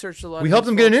definitely researched a lot. We helped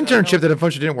him get an internship that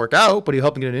unfortunately didn't work out, but he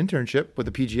helped him get an internship with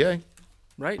the PGA.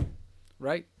 Right.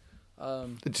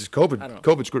 It's just COVID. I don't know.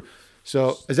 COVID screwed.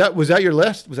 So was that your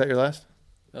list? Was that your last?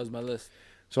 That was my list.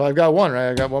 So I've got one, right?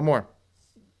 I got one more.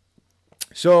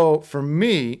 So for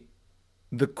me,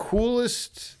 the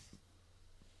coolest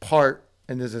part,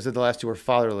 and as I said, the last two were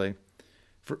fatherly,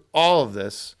 for all of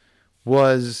this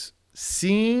was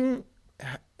seeing,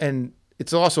 and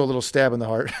it's also a little stab in the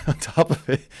heart on top of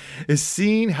it, is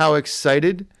seeing how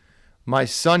excited my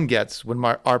son gets when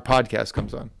our podcast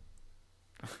comes on.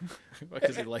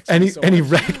 Because he likes it so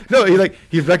much.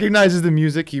 He recognizes the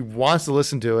music. He wants to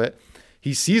listen to it.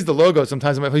 He sees the logo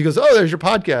sometimes. He goes, "Oh, there's your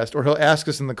podcast," or he'll ask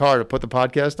us in the car to put the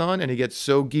podcast on, and he gets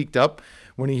so geeked up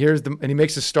when he hears and he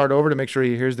makes us start over to make sure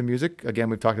he hears the music.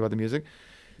 Again, we've talked about the music.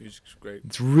 Music's great.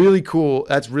 It's really cool.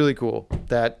 That's really cool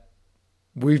that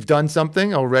we've done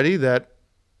something already that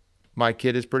my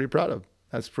kid is pretty proud of.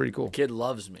 That's pretty cool. The kid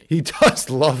loves me. He does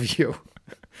love you.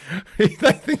 He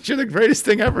thinks you're the greatest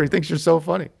thing ever. He thinks you're so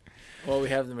funny. Well, we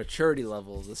have the maturity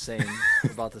level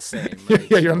about the same. Right?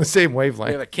 Yeah, you're on the same wavelength.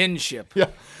 We have a kinship. Yeah.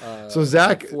 So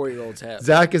Zach, like 4-year-olds have.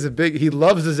 Zach is he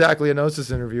loves the Zach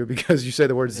Leonosis interview because you say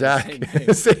the word Zach.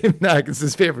 Same Zach. It's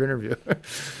his favorite interview.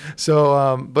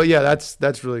 So, but yeah,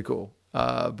 that's really cool.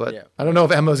 But yeah. I don't know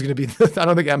if Emma's going to be. I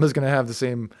don't think Emma's going to have the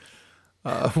same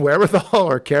wherewithal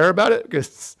or care about it.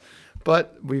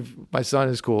 But my son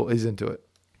is cool. He's into it.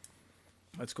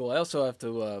 That's cool. I also have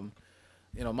to,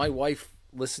 my wife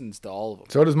listens to all of them.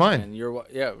 So does mine. And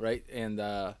right. And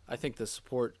I think the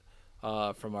support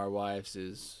from our wives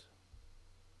is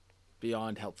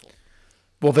beyond helpful.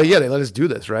 Well, they let us do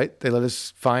this, right? They let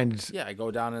us find. Yeah, I go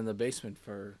down in the basement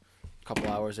for a couple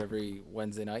hours every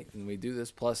Wednesday night, and we do this.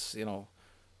 Plus, if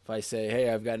I say, hey,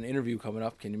 I've got an interview coming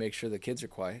up, can you make sure the kids are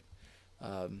quiet?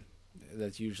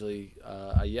 That's usually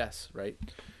a yes, right?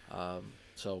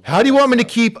 So How do you want me to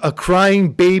keep a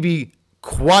crying baby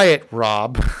quiet,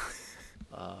 Rob?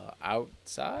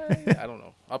 Outside? I don't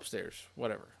know. Upstairs,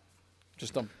 whatever.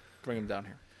 Just don't bring them down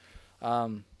here.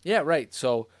 Yeah, right.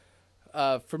 So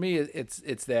for me,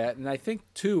 it's that, and I think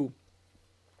too.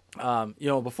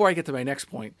 Before I get to my next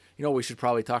point, what we should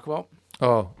probably talk about?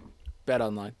 Oh,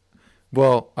 BetOnline.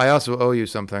 well, I also owe you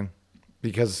something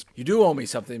because You do owe me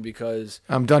something because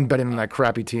I'm done betting on that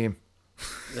crappy team.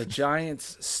 the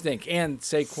Giants stink, and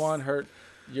Saquon hurt.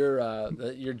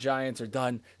 Your Giants are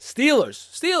done.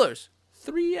 Steelers,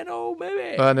 3-0,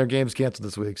 baby. And their game's canceled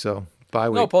this week, so bye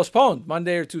week. No, postponed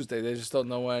Monday or Tuesday. They just don't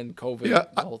know when. COVID, Yeah,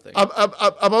 the whole thing.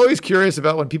 I'm always curious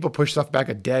about when people push stuff back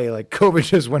a day. Like COVID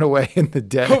just went away in the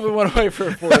day. COVID went away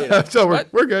for 48 hours. So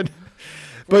What? we're good.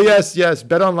 But yes,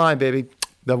 bet online, baby.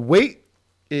 The wait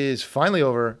is finally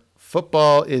over.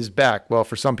 Football is back. Well,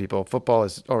 for some people, football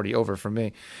is already over for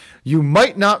me. You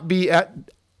might not be at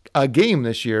a game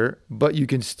this year, but you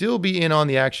can still be in on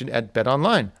the action at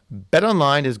BetOnline.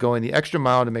 BetOnline is going the extra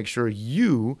mile to make sure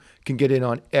you can get in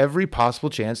on every possible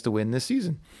chance to win this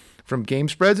season. From game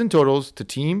spreads and totals to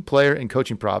team, player, and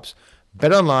coaching props,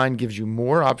 BetOnline gives you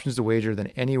more options to wager than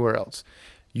anywhere else.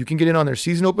 You can get in on their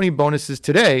season opening bonuses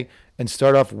today and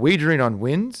start off wagering on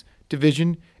wins,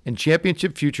 division, and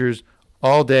championship futures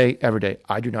all day, every day.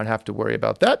 I do not have to worry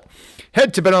about that.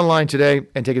 Head to BetOnline today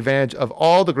and take advantage of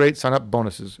all the great sign-up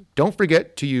bonuses. Don't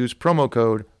forget to use promo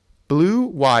code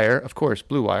BLUEWIRE, of course,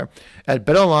 BLUEWIRE, at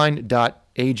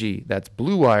betonline.ag. That's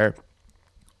BLUEWIRE,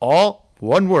 all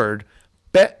one word.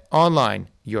 BetOnline,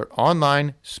 your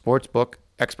online sportsbook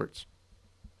experts.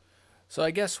 So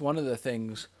I guess one of the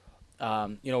things,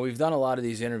 we've done a lot of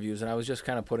these interviews, and I was just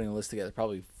kind of putting a list together,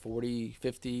 probably 40,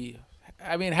 50.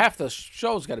 I mean, half the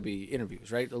show's got to be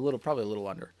interviews, right? Probably a little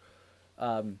under.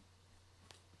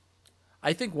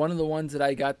 I think one of the ones that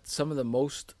I got some of the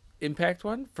most impact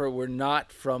were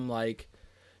not from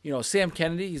Sam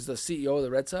Kennedy. He's the CEO of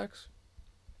the Red Sox.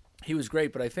 He was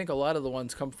great, but I think a lot of the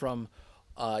ones come from,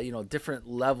 different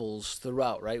levels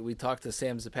throughout, right? We talked to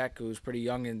Sam Zapek, who was pretty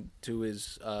young into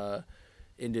his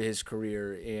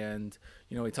career, and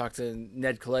we talked to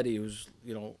Ned Colletti, who's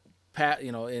Pat,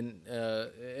 in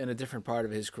a different part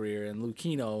of his career, and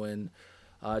Lucchino and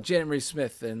Janet Marie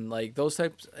Smith and those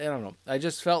types. I don't know. I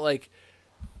just felt like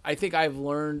I think I've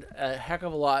learned a heck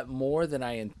of a lot more than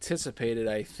I anticipated.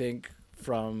 I think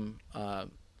from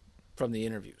the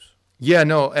interviews. Yeah,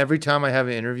 no. Every time I have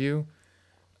an interview,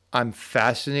 I'm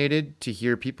fascinated to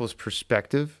hear people's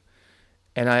perspective,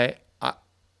 and I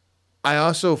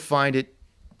also find it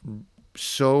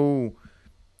so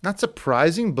not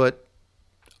surprising, but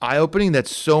eye-opening that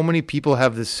so many people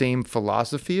have the same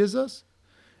philosophy as us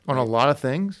on a lot of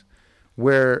things,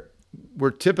 where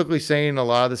we're typically saying a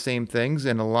lot of the same things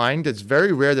and aligned. It's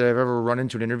very rare that I've ever run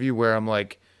into an interview where I'm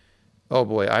like, oh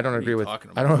boy, I don't agree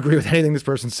with anything this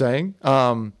person's saying.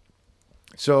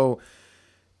 So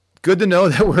good to know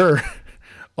that we're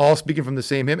all speaking from the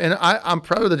same hymn. And I'm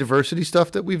proud of the diversity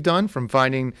stuff that we've done, from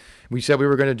finding, we said we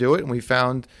were going to do it, and we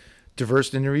found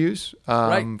diverse interviews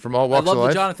from all walks of life. I love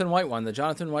the Jonathan White one. The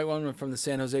Jonathan White one from the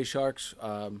San Jose Sharks.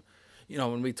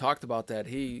 When we talked about that,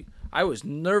 I was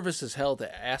nervous as hell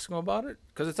to ask him about it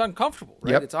because it's uncomfortable,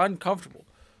 right? Yep. It's uncomfortable.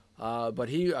 But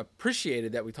he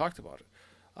appreciated that we talked about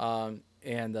it.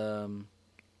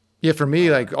 Yeah, for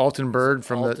me, Alton Bird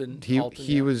he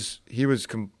yeah. was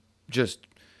just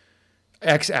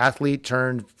ex-athlete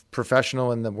turned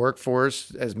professional in the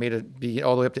workforce, has made it be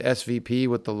all the way up to SVP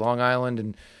with the Long Island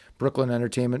and Brooklyn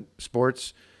Entertainment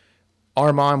Sports.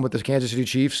 Armand with the Kansas City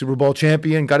Chiefs, Super Bowl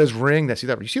champion, got his ring. You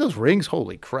see those rings?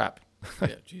 Holy crap. Yeah,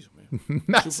 jeez, man.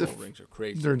 Massive. Super Bowl rings are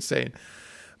crazy. They're insane.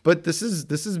 But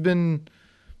it's been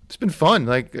fun.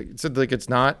 Like I said,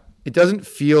 it doesn't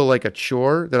feel like a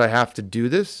chore that I have to do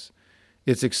this.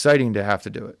 It's exciting to have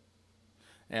to do it.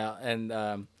 Yeah, and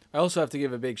I also have to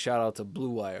give a big shout out to Blue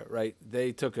Wire, right?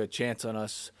 They took a chance on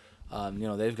us.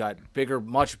 They've got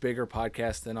much bigger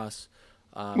podcasts than us.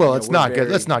 Well, let's not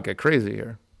get crazy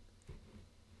here.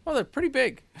 Well, they're pretty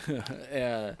big.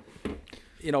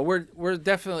 We're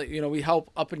definitely, we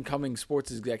help up and coming sports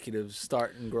executives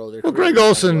start and grow their careers.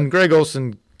 Greg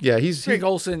Olson, yeah, Greg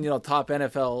Olson, top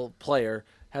NFL player,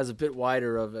 has a bit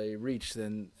wider of a reach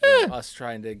than us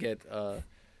trying to get kind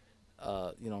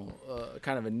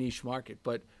of a niche market.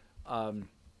 But I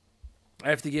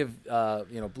have to give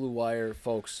Blue Wire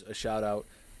folks a shout out.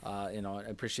 I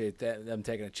appreciate them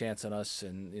taking a chance on us,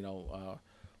 and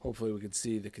hopefully we can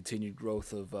see the continued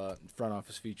growth of front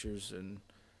office features. And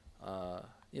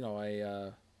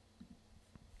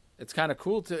it's kind of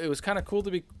cool it was kind of cool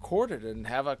to be courted and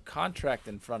have a contract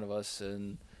in front of us,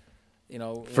 and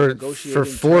for negotiating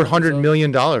 $400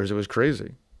 million. It was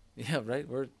crazy. Yeah, right.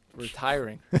 We're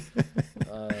retiring.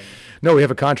 No, we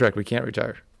have a contract. We can't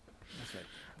retire. That's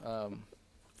right.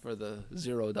 For the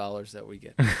 $0 that we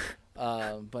get.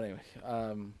 But anyway,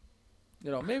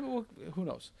 maybe who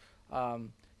knows?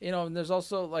 And there's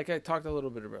also, like I talked a little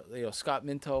bit about, Scott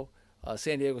Minto,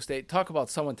 San Diego State. Talk about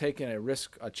someone taking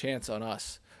a chance on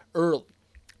us early.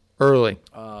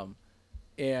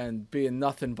 And being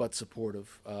nothing but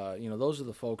supportive. Those are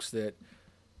the folks that,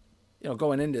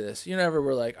 going into this, you never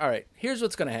were like, all right, here's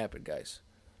what's going to happen, guys.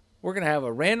 We're going to have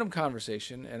a random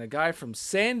conversation, and a guy from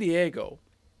San Diego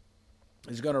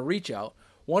is going to reach out,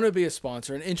 want to be a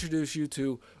sponsor, and introduce you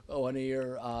to one of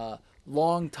your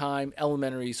longtime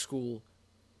elementary school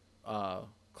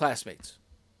classmates.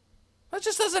 That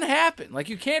just doesn't happen. Like,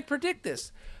 you can't predict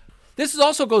this. This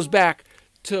also goes back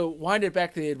to wind it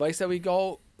back to the advice that we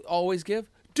always give.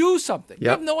 Do something. Yep. You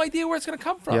have no idea where it's going to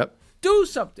come from. Yep. Do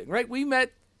something, right? We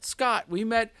met Scott. We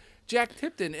met Jack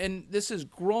Tipton, and this has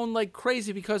grown like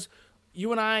crazy because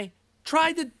you and I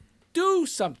tried to do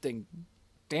something.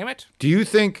 Damn it. Do you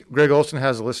think Greg Olson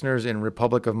has listeners in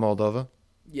Republic of Moldova?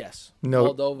 Yes.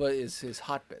 No. Moldova is his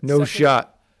hotbed. No Second,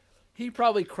 shot. He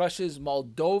probably crushes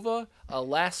Moldova,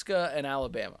 Alaska, and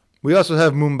Alabama. We also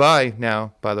have Mumbai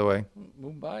now, by the way.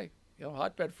 Mumbai,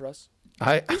 hotbed for us.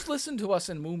 I Who's listened to us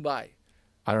in Mumbai?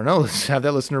 don't know. Let's have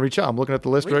that listener reach out. I'm looking at the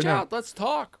list Reach right out. Let's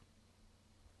talk.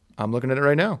 now. I'm looking at it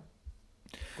right now.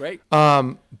 Great.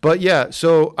 But yeah,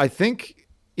 so I think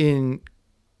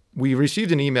we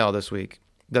received an email this week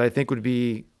that I think would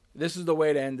be. This is the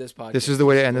way to end this podcast. This is the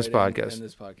way to end this podcast. End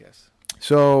this podcast.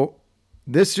 So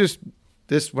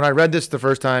when I read this the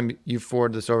first time you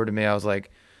forwarded this over to me, I was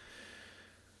like,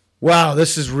 wow,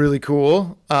 this is really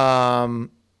cool.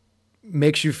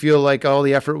 Makes you feel like all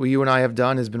the effort you and I have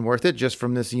done has been worth it just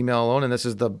from this email alone. And this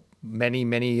is the many,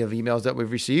 many of emails that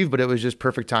we've received, but it was just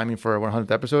perfect timing for our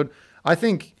 100th episode. I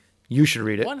think you should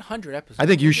read it. 100 episodes. I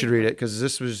think you should read it because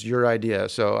this was your idea.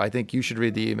 So I think you should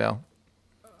read the email.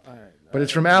 All right. But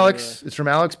it's from Alex. It's from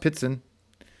Alex Pitson.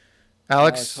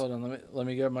 Alex, hold on. Let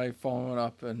me get my phone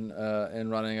up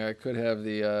and running. I could have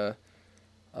the.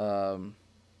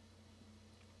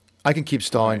 I can keep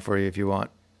stalling for you if you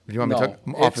want. If you want me to talk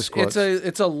office quotes.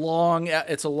 It's a long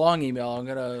email. I'm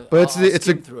gonna. But I'll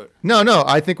skim through it. No.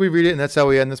 I think we read it, and that's how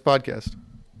we end this podcast.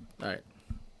 All right,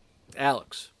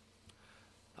 Alex.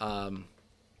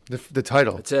 The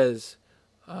title. It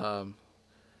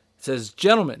says,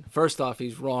 gentlemen. First off,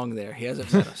 he's wrong there. He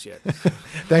hasn't met us yet.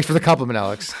 Thanks for the compliment,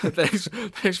 Alex.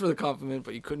 Thanks for the compliment,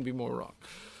 but you couldn't be more wrong.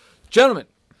 Gentlemen,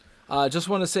 just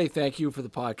want to say thank you for the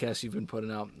podcast you've been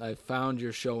putting out. I found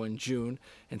your show in June,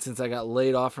 and since I got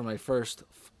laid off from my first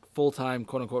full-time,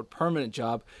 quote-unquote, permanent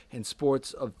job in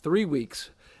sports of 3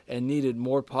 weeks and needed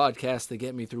more podcasts to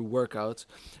get me through workouts,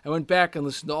 I went back and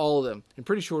listened to all of them in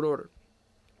pretty short order.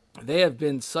 They have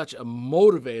been such a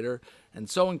motivator and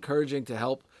so encouraging to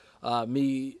help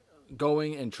me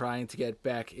going and trying to get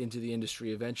back into the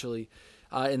industry eventually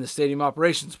in the stadium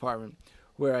operations department,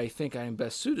 where I think I am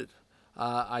best suited.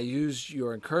 I use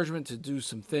your encouragement to do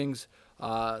some things,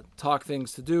 talk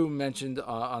things to do, mentioned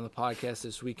on the podcast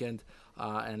this weekend,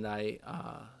 and I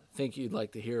think you'd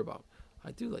like to hear about.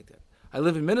 I do like that. I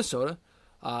live in Minnesota.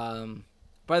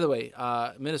 By the way,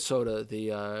 Minnesota,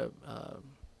 the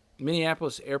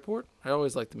Minneapolis Airport. I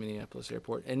always like the Minneapolis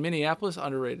Airport. And Minneapolis,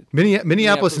 underrated.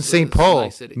 Minneapolis and St. Paul.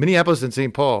 Nice city. Minneapolis and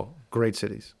St. Paul, great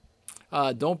cities.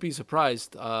 Don't be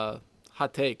surprised, hot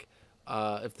take,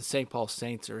 if the St. Paul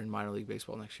Saints are in minor league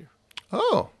baseball next year.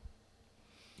 Oh.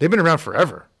 They've been around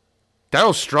forever.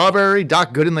 Darryl Strawberry,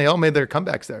 Doc Gooden, they all made their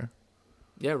comebacks there.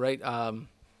 Yeah, right.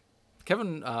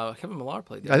 Kevin Millar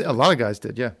played there. A lot of guys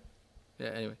did, yeah. Yeah,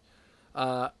 anyway.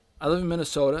 I live in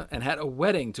Minnesota and had a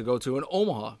wedding to go to in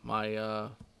Omaha, my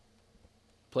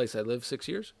place I lived 6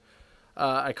 years.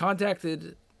 I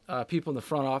contacted people in the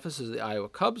front office of the Iowa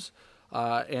Cubs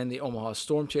and the Omaha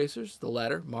Storm Chasers, the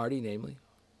latter, Marty, namely,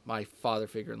 my father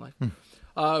figure in life,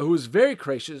 who was very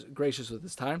gracious with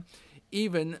his time,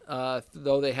 even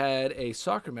though they had a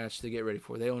soccer match to get ready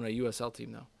for. They own a USL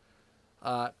team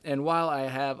now. And while I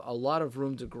have a lot of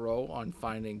room to grow on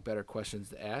finding better questions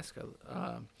to ask,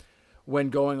 when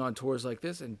going on tours like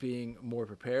this and being more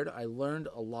prepared, I learned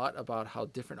a lot about how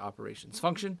different operations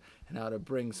function and how to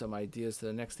bring some ideas to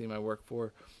the next team I work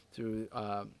for through,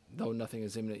 though nothing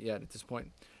is imminent yet at this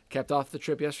point. Capped off the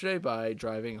trip yesterday by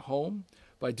driving home,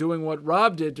 by doing what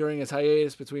Rob did during his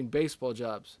hiatus between baseball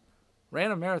jobs.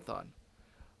 Ran a marathon.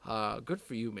 Good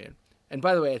for you, man. And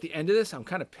by the way, at the end of this, I'm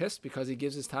kind of pissed because he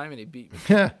gives his time and he beat me.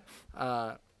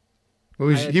 Well,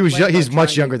 he's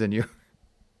much younger than you.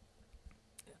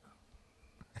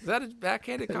 Is that a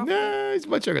backhanded compliment? No, he's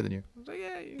much younger than you. I was like,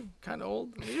 yeah, you're kind of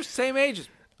old. You're the same age as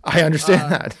me. I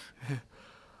understand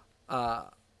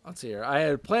that. Let's see here. I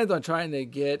had planned on trying to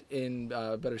get in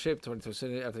better shape in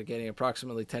 2020 after getting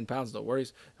approximately 10 pounds. No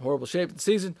worries. Horrible shape of the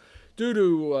season due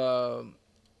to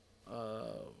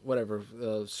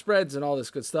spreads and all this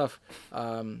good stuff.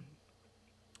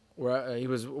 Where he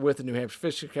was with the New Hampshire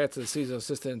Fisher Cats as a seasonal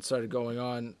assistant, started going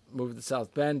on, moved to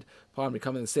South Bend upon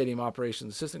becoming the stadium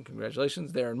operations assistant.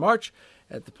 Congratulations there in March,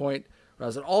 at the point where I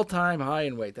was an all-time high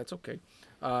in weight. That's okay.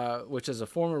 Which as a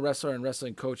former wrestler and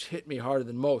wrestling coach hit me harder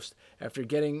than most. After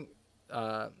getting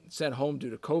sent home due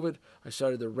to COVID, I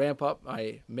started to ramp up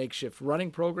my makeshift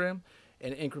running program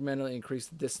and incrementally increase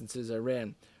the distances I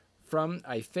ran. From,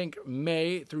 I think,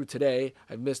 May through today,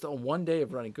 I've missed one day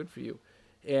of running. Good for you.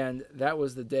 And that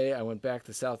was the day I went back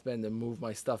to South Bend and moved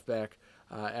my stuff back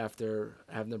after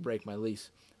having to break my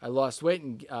lease. I lost weight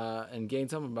and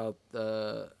gained some, about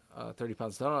 30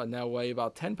 pounds total. I now weigh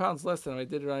about 10 pounds less than I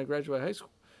did when I graduated high school,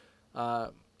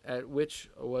 at which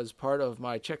was part of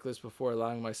my checklist before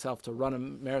allowing myself to run a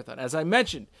marathon. As I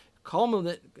mentioned,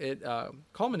 it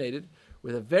culminated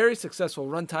with a very successful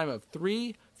run time of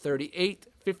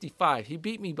 3:38:55. He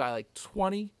beat me by like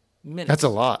 20 minutes. That's a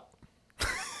lot.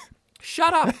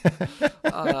 Shut up.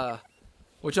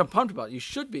 Which I'm pumped about. You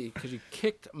should be, because you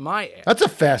kicked my ass. That's a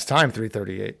fast time,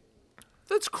 3:38.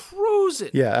 That's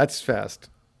cruising. Yeah, that's fast.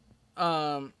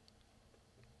 Though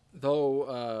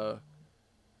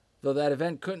that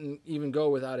event couldn't even go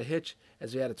without a hitch,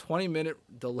 as we had a 20-minute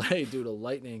delay due to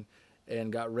lightning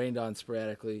and got rained on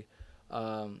sporadically.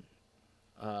 Though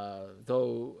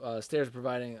stairs are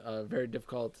providing very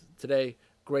difficult today.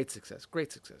 Great success.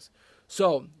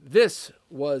 So this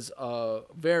was a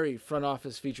very front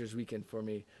office features weekend for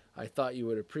me. I thought you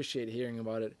would appreciate hearing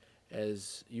about it,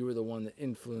 as you were the one that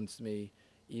influenced me,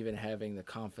 even having the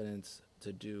confidence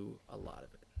to do a lot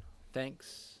of it.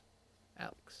 Thanks,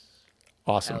 Alex.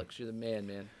 Awesome. Alex, you're the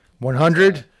man.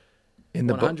 100 in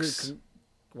the 100, books.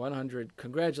 100.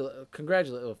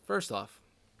 Congratulate. Well, first off,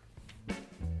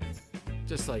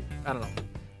 just like, I don't know.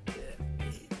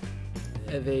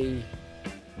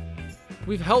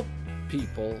 We've helped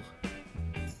people.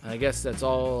 I guess that's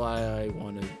all I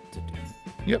wanted to do.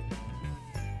 Yep.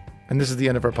 And this is the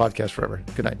end of our podcast forever.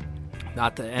 Good night.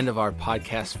 Not the end of our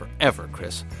podcast forever,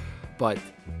 Chris, but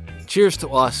cheers to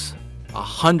us.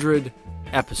 100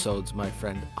 episodes, my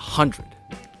friend. 100.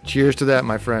 Cheers to that,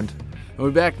 my friend. And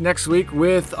we'll be back next week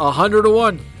with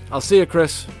 101. I'll see you,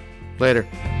 Chris. Later.